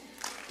him.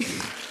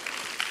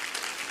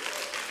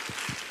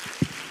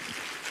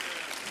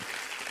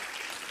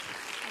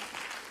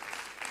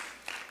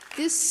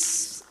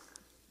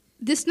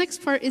 This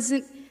next part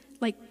isn't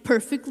like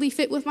perfectly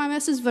fit with my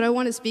message, but I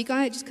want to speak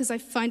on it just because I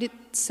find it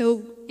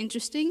so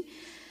interesting.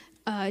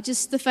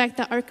 Just the fact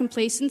that our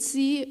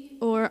complacency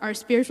or our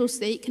spiritual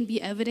state can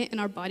be evident in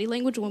our body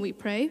language when we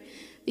pray,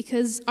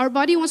 because our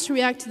body wants to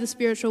react to the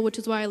spiritual, which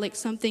is why like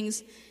some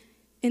things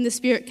in the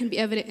spirit can be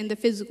evident in the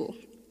physical.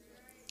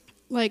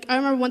 Like, I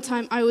remember one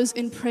time I was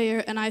in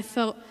prayer and I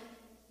felt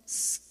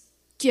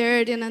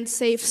scared and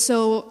unsafe.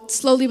 So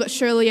slowly but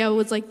surely I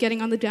was like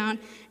getting on the ground,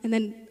 and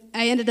then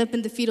I ended up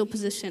in the fetal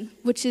position,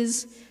 which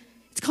is,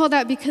 it's called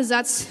that because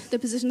that's the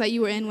position that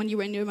you were in when you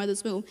were in your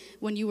mother's womb,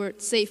 when you were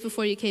safe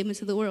before you came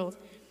into the world.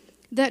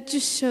 That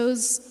just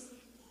shows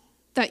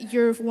that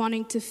you're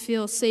wanting to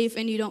feel safe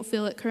and you don't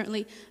feel it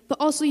currently. But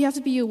also you have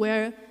to be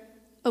aware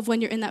of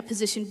when you're in that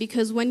position,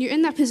 because when you're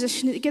in that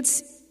position, it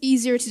gets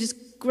easier to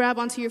just grab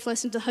onto your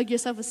flesh and to hug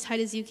yourself as tight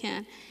as you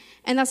can.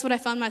 And that's what I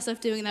found myself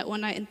doing that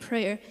one night in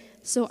prayer.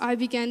 So I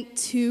began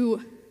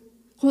to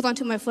hold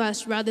onto my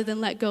flesh rather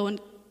than let go and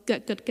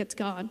get to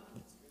God.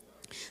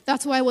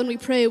 That's why when we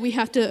pray, we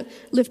have to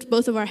lift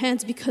both of our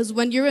hands, because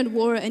when you're in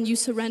war and you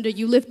surrender,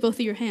 you lift both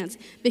of your hands,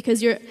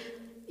 because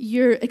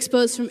you're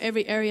exposed from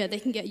every area they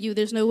can get you.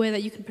 There's no way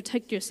that you can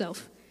protect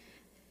yourself,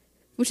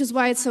 which is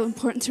why it's so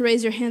important to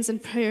raise your hands in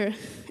prayer.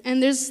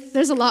 And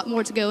there's a lot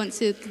more to go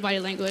into body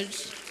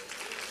language.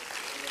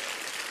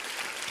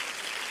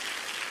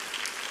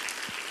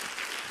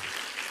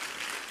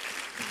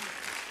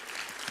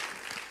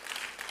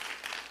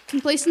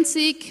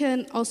 Complacency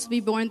can also be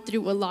born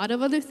through a lot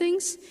of other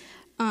things.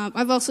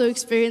 I've also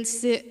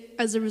experienced it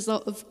as a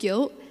result of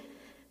guilt.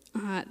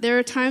 There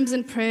are times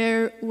in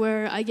prayer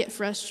where I get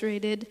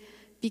frustrated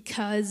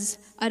because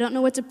I don't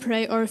know what to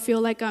pray or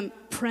feel like I'm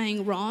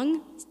praying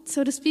wrong,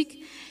 so to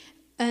speak.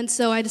 And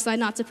so I decide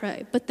not to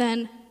pray. But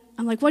then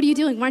I'm like, what are you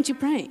doing? Why aren't you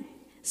praying?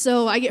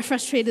 So I get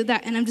frustrated with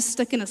that, and I'm just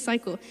stuck in a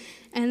cycle.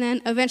 And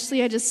then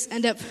eventually I just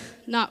end up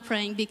not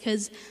praying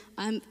because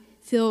I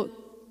feel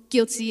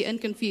guilty and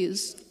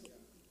confused.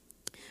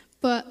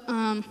 But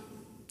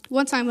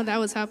one time when that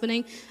was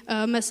happening,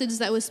 a message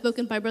that was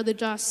spoken by Brother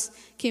Joss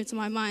came to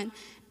my mind.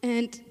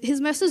 And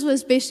his message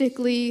was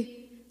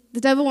basically,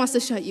 the devil wants to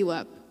shut you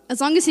up. As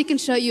long as he can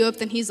shut you up,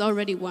 then he's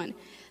already won.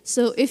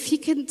 So if he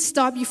can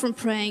stop you from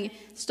praying,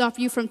 stop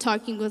you from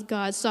talking with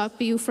God, stop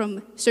you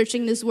from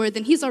searching his word,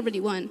 then he's already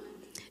won.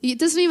 It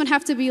doesn't even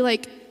have to be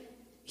like,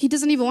 he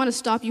doesn't even want to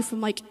stop you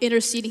from like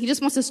interceding. He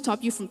just wants to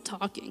stop you from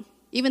talking,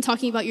 even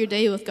talking about your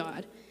day with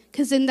God,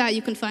 because in that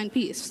you can find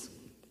peace.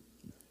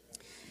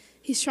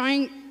 He's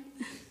trying.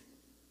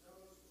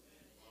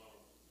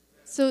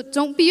 So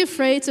don't be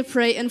afraid to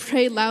pray, and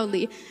pray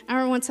loudly. I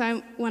remember one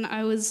time when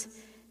I was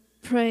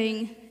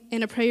praying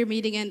in a prayer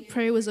meeting and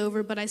prayer was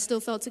over, but I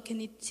still felt to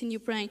continue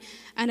praying.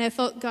 And I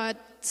felt God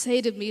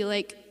say to me,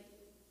 like,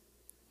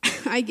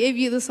 I gave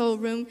you this whole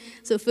room,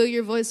 so fill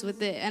your voice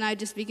with it. And I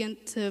just began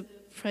to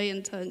pray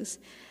in tongues.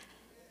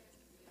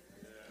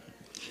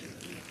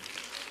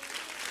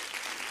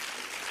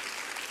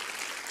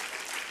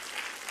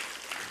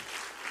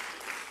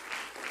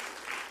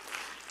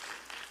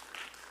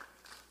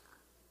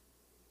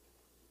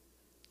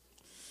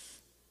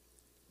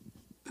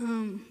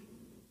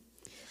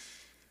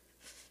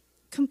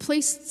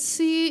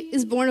 Complacency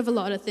is born of a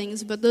lot of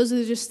things, but those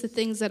are just the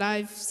things that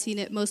I've seen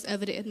it most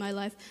evident in my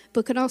life,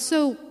 but can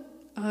also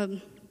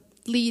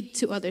lead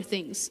to other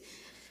things,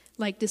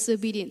 like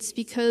disobedience,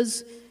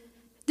 because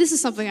this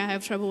is something I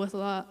have trouble with a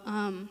lot.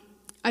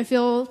 I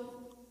feel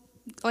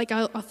like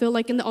I'll feel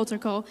like in the altar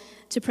call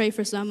to pray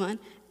for someone,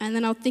 and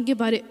then I'll think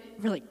about it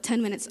for like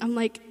 10 minutes. I'm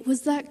like,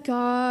 was that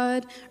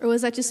God, or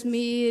was that just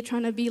me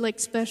trying to be like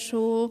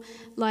special?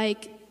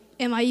 Like,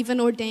 am I even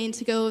ordained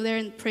to go there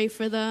and pray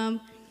for them?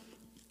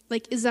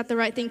 Like, is that the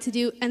right thing to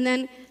do? And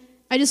then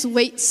I just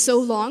wait so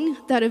long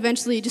that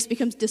eventually it just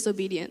becomes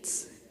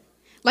disobedience.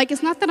 Like,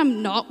 it's not that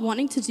I'm not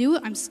wanting to do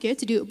it, I'm scared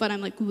to do it, but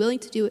I'm like willing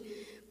to do it.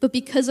 But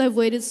because I've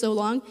waited so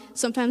long,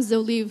 sometimes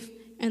they'll leave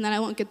and then I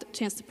won't get the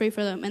chance to pray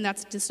for them, and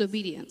that's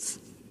disobedience.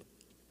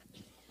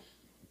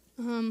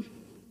 In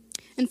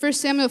 1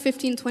 Samuel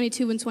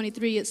 15:22 and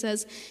 23, it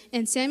says,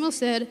 "And Samuel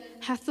said,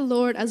 hath the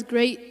Lord as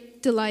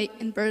great delight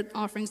in burnt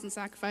offerings and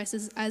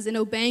sacrifices as in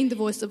obeying the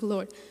voice of the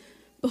Lord?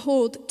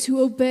 Behold,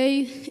 to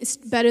obey is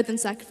better than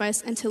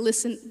sacrifice, and to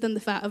listen than the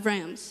fat of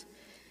rams.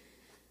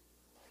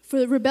 For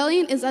the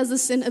rebellion is as the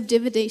sin of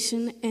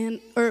divination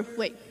In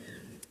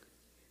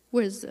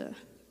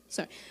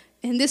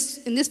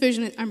this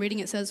version I'm reading,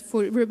 it says,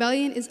 for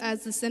rebellion is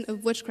as the sin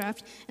of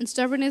witchcraft, and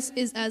stubbornness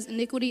is as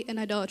iniquity and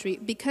idolatry.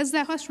 Because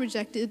thou hast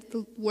rejected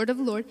the word of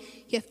the Lord,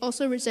 he hath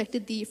also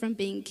rejected thee from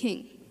being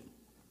king."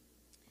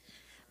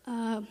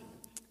 I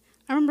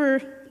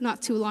remember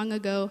not too long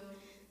ago,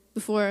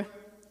 before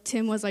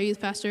Tim was our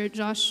youth pastor,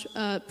 Josh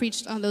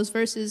preached on those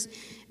verses,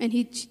 and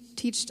he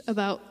teached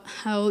about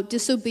how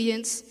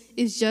disobedience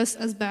is just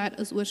as bad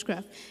as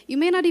witchcraft. You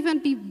may not even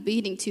be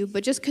beating to,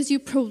 but just because you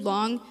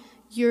prolong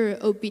your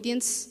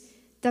obedience,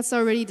 that's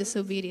already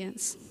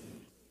disobedience.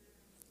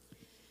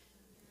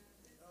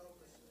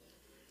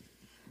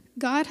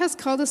 God has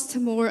called us to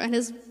more and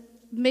has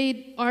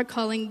made our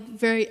calling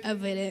very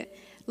evident.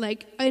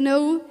 Like, I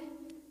know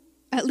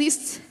at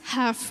least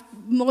half,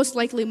 most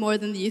likely more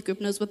than the youth group,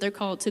 knows what they're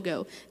called to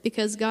go,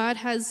 because God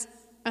has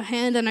a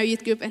hand on our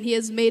youth group, and he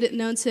has made it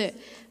known to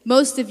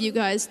most of you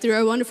guys through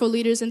our wonderful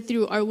leaders and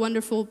through our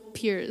wonderful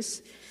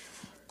peers.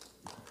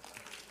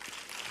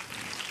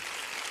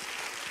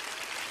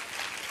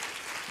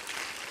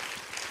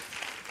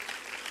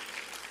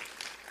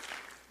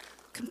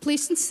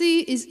 Complacency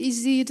is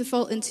easy to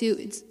fall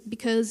into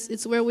because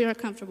it's where we are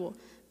comfortable,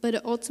 but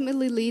it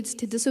ultimately leads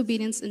to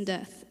disobedience and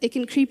death. It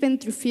can creep in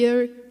through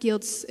fear,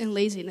 guilt, and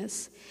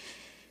laziness.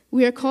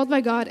 We are called by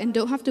God and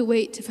don't have to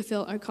wait to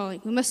fulfill our calling.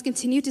 We must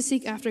continue to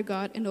seek after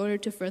God in order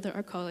to further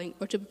our calling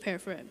or to prepare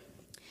for it.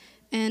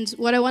 And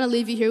what I want to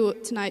leave you here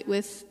tonight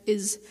with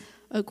is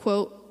a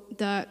quote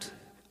that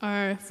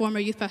our former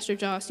youth pastor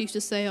Josh used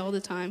to say all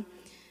the time,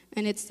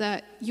 and it's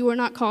that you are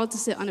not called to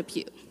sit on a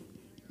pew.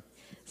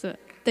 So,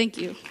 thank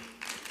you.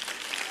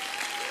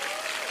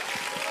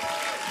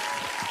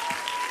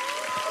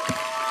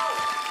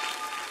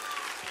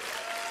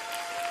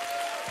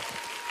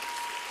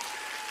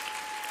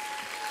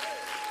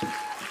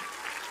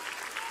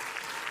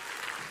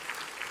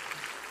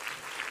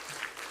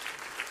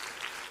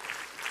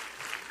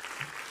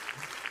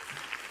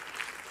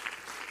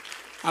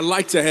 I'd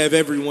like to have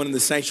everyone in the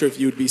sanctuary, if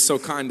you would be so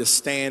kind to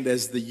stand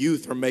as the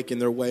youth are making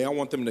their way. I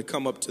want them to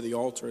come up to the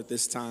altar at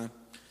this time.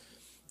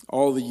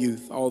 All the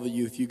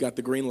youth, you got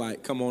the green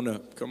light. Come on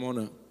up. I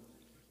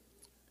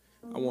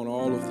want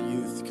all of the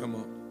youth to come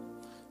up.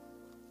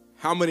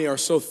 How many are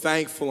so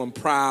thankful and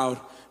proud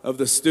of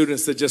the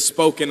students that just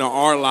spoke into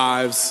our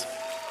lives?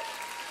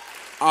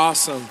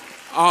 Awesome.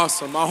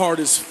 My heart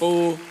is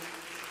full.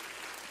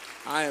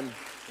 I am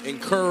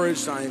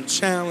encouraged. I am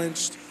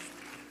challenged.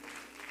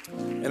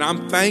 And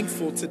I'm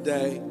thankful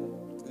today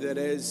that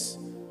as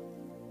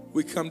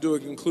we come to a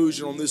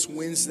conclusion on this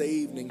Wednesday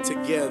evening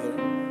together,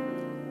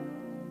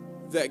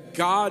 that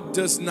God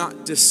does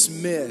not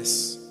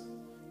dismiss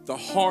the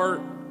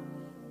heart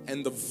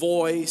and the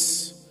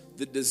voice,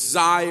 the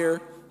desire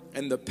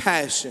and the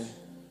passion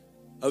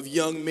of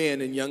young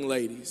men and young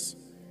ladies.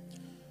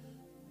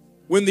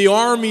 When the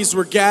armies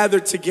were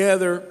gathered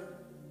together,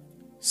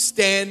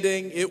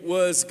 standing, it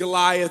was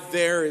Goliath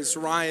there, as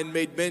Ryan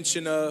made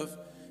mention of,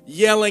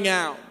 yelling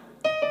out,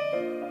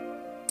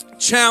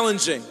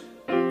 challenging.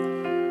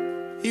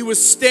 He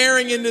was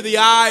staring into the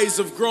eyes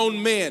of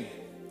grown men.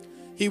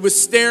 He was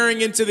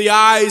staring into the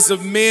eyes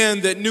of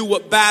men that knew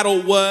what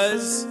battle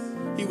was.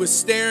 He was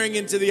staring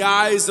into the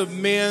eyes of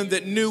men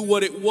that knew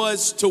what it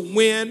was to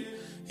win.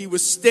 He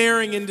was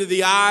staring into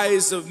the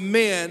eyes of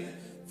men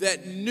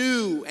that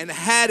knew and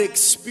had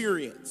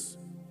experience.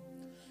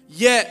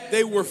 Yet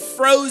they were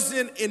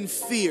frozen in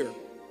fear.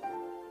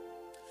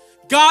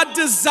 God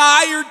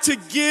desired to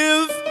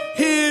give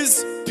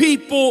his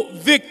people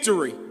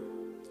victory.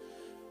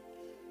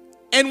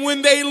 And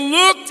when they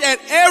looked at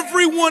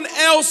everyone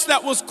else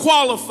that was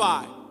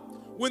qualified,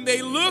 when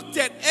they looked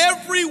at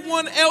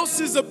everyone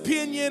else's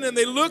opinion and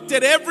they looked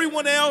at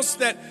everyone else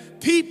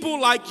that people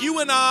like you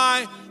and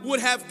I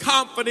would have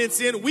confidence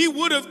in, we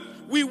would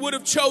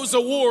have chose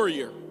a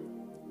warrior.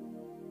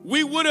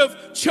 We would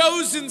have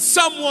chosen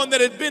someone that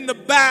had been to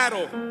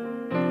battle.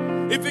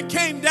 If it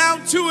came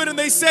down to it and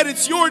they said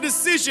it's your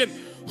decision,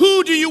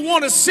 who do you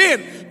want to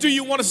send? Do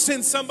you want to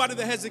send somebody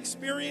that has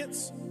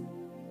experience?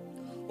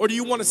 Or do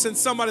you want to send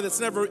somebody that's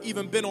never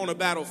even been on a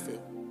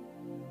battlefield?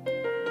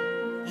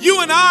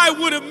 You and I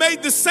would have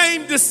made the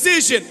same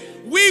decision.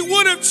 We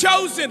would have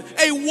chosen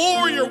a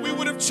warrior. We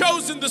would have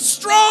chosen the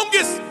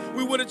strongest.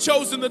 We would have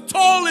chosen the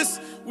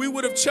tallest. We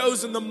would have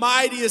chosen the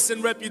mightiest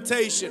in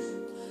reputation.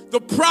 The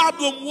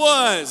problem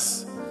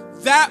was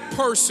that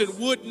person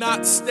would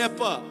not step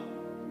up.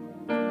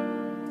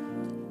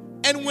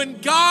 And when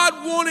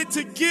God wanted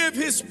to give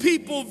his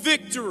people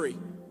victory,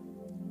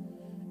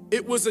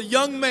 it was a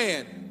young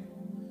man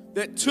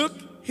that took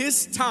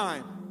his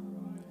time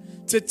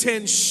to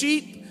tend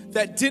sheep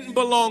that didn't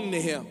belong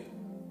to him.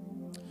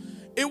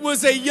 It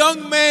was a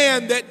young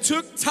man that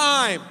took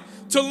time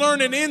to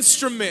learn an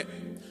instrument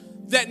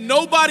that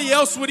nobody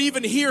else would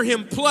even hear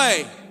him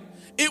play.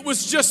 It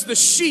was just the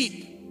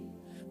sheep.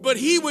 But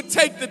he would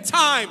take the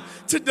time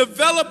to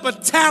develop a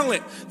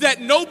talent that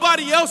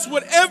nobody else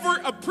would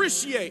ever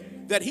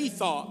appreciate, that he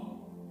thought.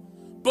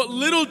 But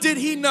little did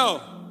he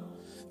know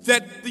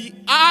that the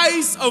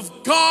eyes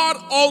of God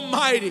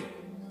Almighty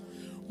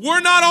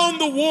were not on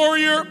the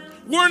warrior,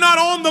 were not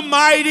on the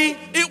mighty.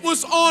 It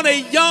was on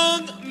a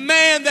young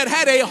man that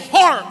had a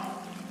heart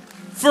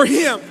for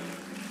him.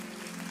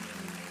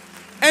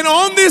 And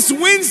on this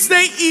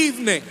Wednesday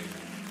evening,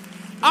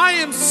 I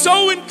am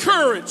so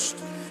encouraged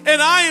and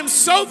I am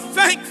so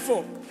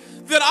thankful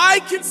that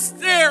I can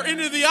stare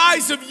into the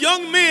eyes of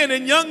young men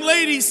and young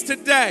ladies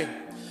today,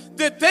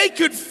 that they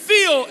could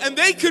feel and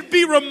they could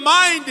be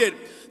reminded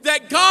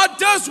that God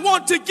does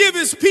want to give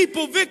his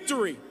people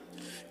victory.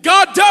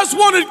 God does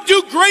want to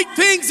do great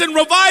things in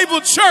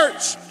Revival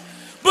Church.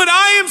 But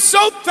I am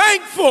so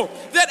thankful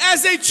that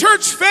as a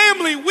church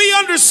family, we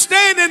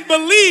understand and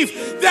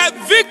believe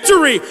that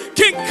victory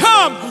can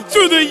come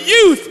through the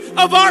youth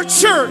of our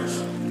church.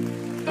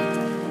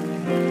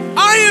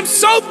 I am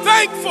so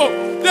thankful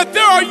that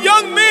there are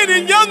young men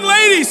and young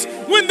ladies,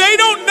 when they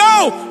don't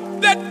know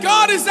that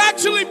God is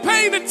actually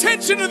paying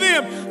attention to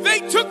them, they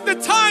took the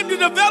time to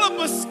develop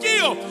a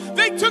skill.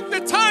 They took the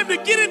time to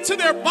get into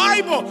their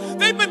Bible.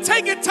 They've been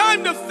taking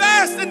time to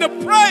fast and to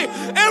pray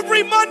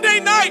every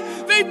Monday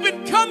night. They've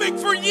been coming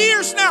for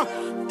years now.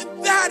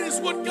 that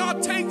is what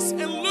God takes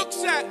and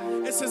looks at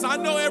and says, I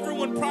know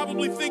everyone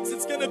probably thinks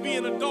it's going to be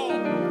an adult.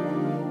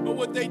 But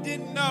what they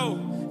didn't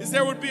know is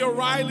there would be a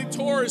Riley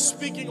Torres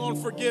speaking on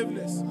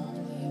forgiveness.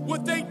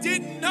 What they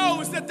didn't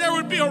know is that there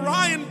would be a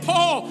Ryan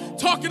Paul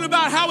talking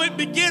about how it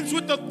begins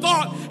with the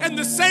thought. And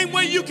the same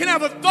way you can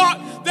have a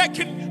thought that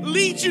can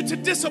lead you to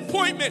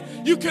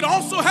disappointment, you can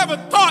also have a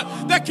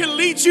thought that can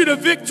lead you to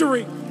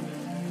victory.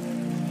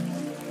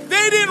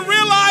 They didn't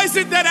realize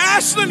it, that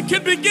Ashlyn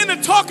could begin to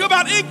talk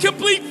about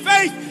incomplete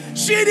faith.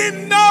 She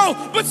didn't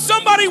know, but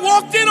somebody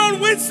walked in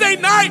on Wednesday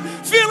night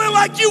feeling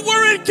like you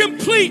were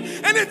incomplete.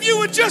 And if you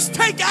would just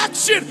take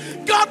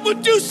action, God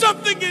would do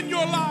something in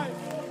your life.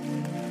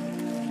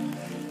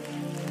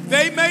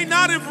 They may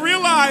not have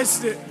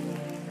realized it,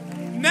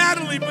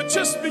 Natalie, but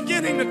just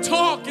beginning to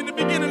talk and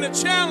beginning to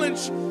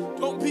challenge.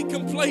 Don't be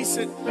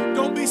complacent.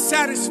 Don't be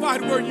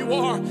satisfied where you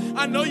are.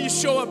 I know you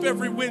show up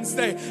every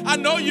Wednesday. I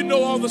know you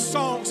know all the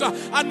songs.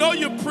 I know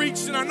you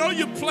preached and I know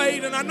you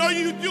played and I know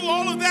you do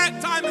all of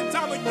that time and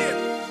time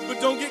again.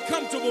 But don't get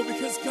comfortable,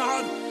 because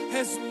God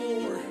has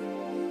more.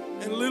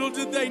 And little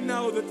did they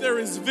know that there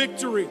is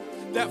victory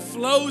that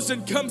flows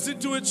and comes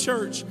into a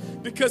church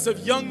because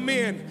of young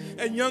men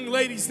and young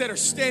ladies that are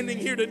standing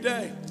here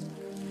today.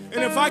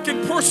 And if I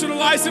can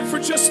personalize it for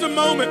just a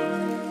moment,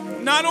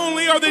 not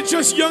only are they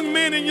just young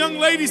men and young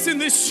ladies in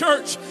this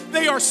church,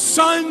 they are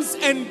sons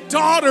and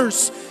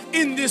daughters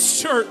in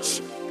this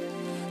church.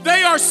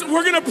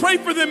 We're going to pray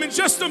for them in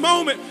just a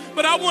moment,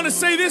 but I want to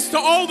say this to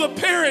all the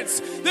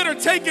parents that are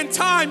taking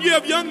time. You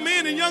have young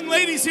men and young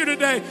ladies here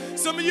today.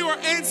 Some of you are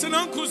aunts and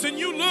uncles, and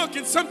you look,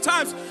 and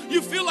sometimes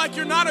you feel like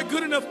you're not a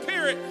good enough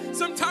parent.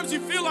 Sometimes you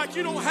feel like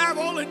you don't have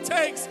all it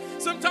takes.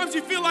 Sometimes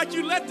you feel like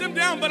you let them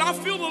down, but I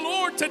feel the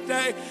Lord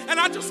today, and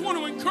I just want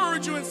to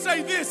encourage you and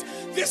say this.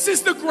 This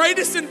is the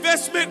greatest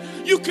investment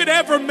you could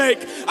ever make.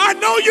 I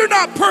know you're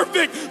not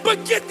perfect,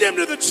 but get them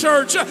to the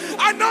church.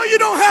 I know you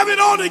don't have it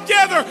all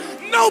together.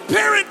 No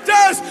parent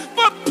does,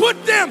 but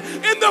put them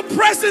in the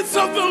presence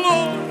of the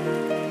Lord.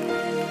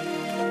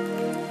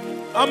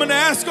 I'm going to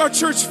ask our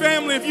church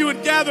family if you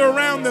would gather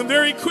around them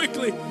very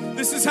quickly.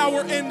 This is how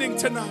we're ending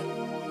tonight.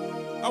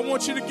 I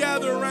want you to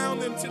gather around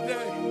them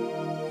today.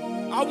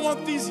 I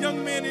want these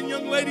young men and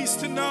young ladies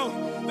to know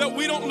that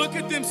we don't look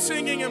at them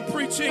singing and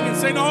preaching and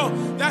saying, oh,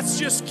 that's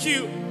just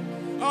cute.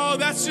 Oh,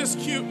 that's just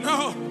cute.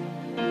 No,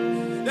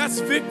 that's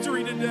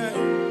victory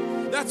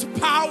today. That's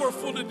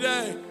powerful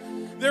today.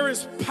 There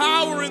is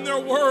power in their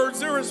words.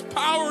 There is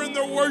power in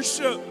their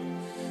worship.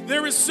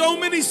 There is so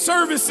many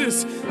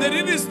services that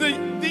it is the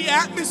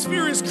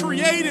atmosphere is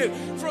created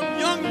from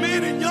young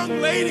men and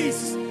young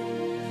ladies.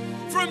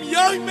 From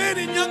young men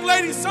and young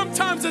ladies.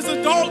 Sometimes as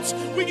adults,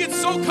 we get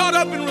so caught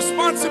up in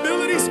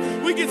responsibilities.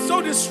 We get so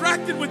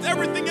distracted with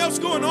everything else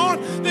going on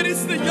that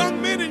it's the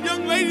young men and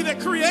young lady that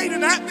create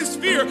an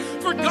atmosphere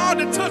for God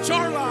to touch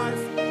our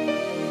life.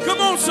 Come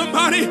on,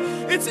 somebody.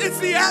 It's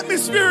the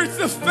atmosphere. It's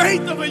the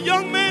faith of a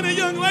young man, a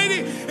young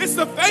lady. It's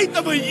the faith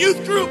of a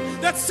youth group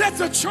that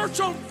sets a church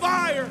on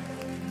fire.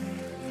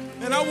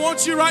 And I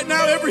want you right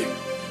now,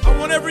 I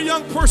want every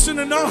young person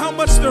to know how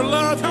much they're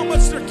loved, how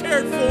much they're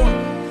cared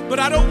for. But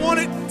I don't want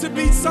it to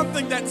be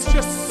something that's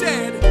just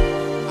said.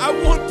 I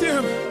want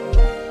them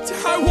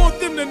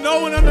to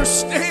know and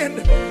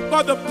understand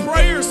by the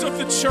prayers of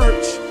the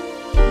church.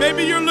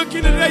 Maybe you're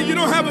looking today, you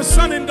don't have a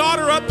son and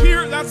daughter up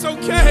here. That's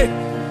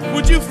okay.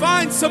 Would you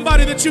find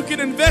somebody that you can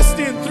invest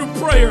in through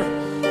prayer?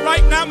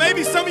 Right now,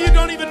 maybe some of you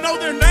don't even know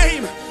their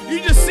name. You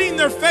just seen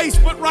their face,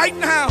 but right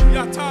now,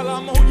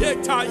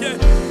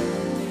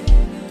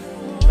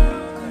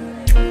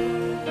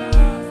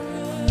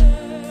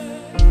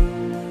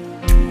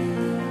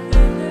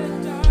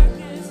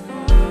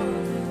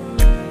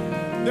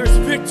 there's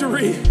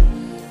victory.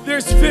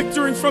 There's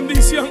victory from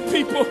these young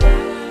people.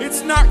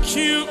 It's not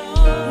cute.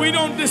 We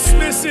don't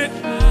dismiss it.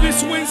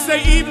 This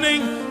Wednesday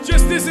evening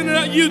just isn't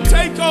a Yth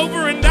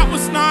Takeover and that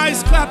was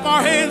nice. Clap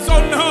our hands. Oh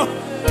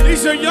no.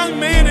 These are young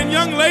men and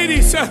young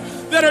ladies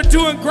that are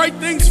doing great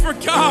things for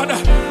God,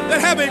 that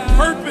have a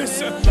purpose,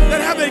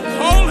 that have a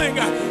calling,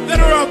 that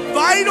are a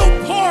vital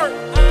part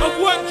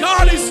of what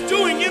God is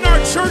doing in our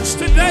church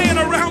today and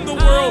around the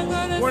world.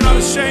 We're not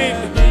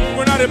ashamed.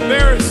 We're not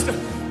embarrassed.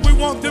 We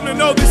want them to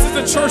know this is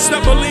a church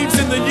that believes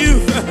in the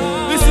youth.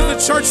 This is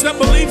a church that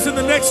believes in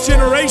the next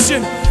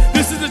generation.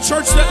 This is a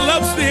church that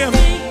loves them.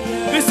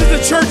 This is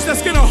a church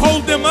that's going to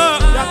hold them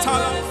up.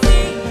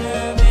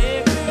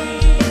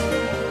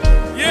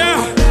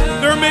 Yeah,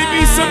 there may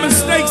be some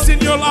mistakes in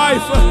your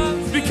life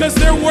because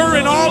there were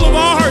in all of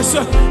ours.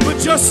 But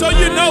just so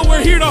you know,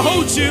 we're here to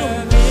hold you.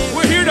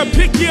 We're here to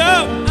pick you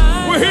up.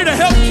 We're here to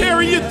help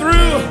carry you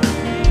through.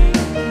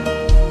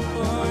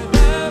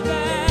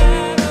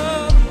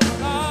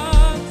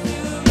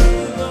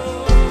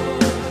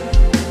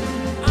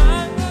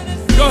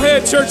 Go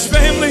ahead, church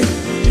family.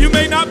 You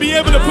may not be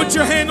able to put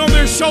your hand on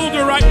their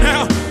shoulder right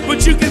now,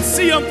 but you can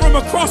see them from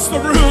across the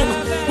room.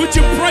 Would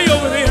you pray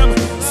over them?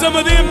 Some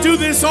of them do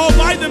this all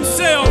by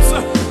themselves.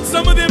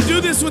 Some of them do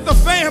this with a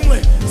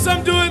family.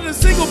 Some do it in a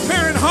single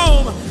parent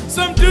home.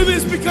 Some do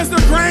this because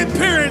their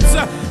grandparents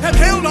have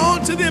held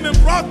to them and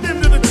brought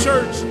them to the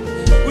church.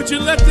 Would you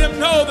let them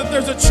know that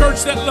there's a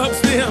church that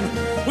loves them?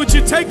 Would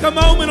you take a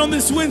moment on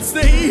this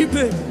Wednesday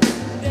evening?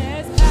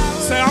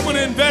 Say, I'm going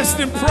to invest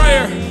in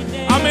prayer.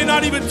 I may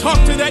not even talk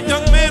to that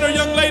young man or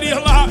young lady a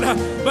lot,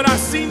 but I've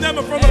seen them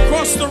from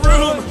across the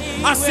room.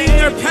 I've seen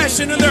their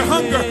passion and their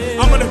hunger.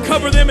 I'm going to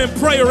cover them in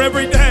prayer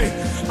every day.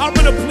 I'm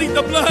going to plead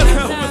the blood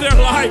over their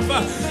life.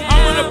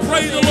 I'm going to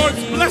pray the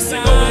Lord's blessing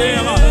over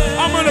them.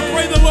 I'm going to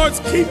pray the Lord's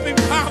keeping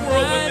power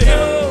over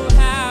them.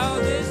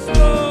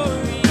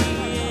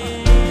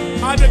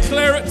 I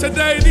declare it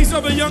today. These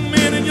are the young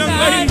men and young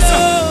ladies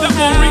that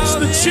will reach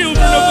the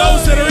children of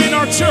those that are in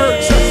our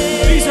church.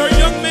 These are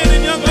young men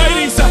and young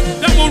ladies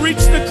that will reach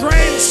the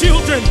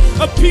grandchildren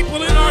of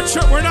people in our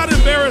church. We're not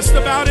embarrassed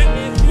about it.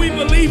 We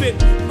believe it.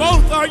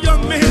 Both are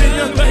young men and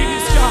young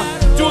ladies,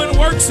 God, doing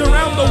works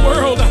around the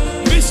world.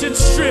 Mission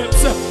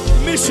trips,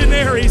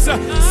 missionaries,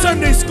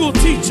 Sunday school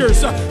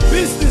teachers,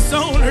 business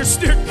owners,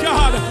 dear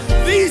God.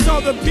 These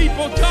are the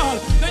people, God,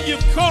 that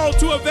you've called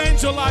to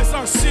evangelize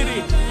our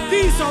city.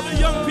 These are the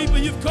young people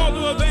you've called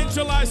to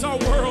evangelize our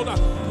world.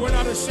 We're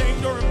not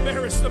ashamed or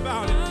embarrassed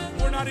about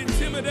it. We're not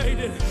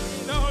intimidated.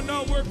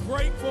 No, we're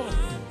grateful.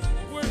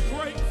 We're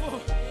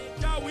grateful.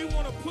 God, we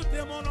want to put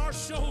them on our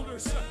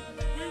shoulders.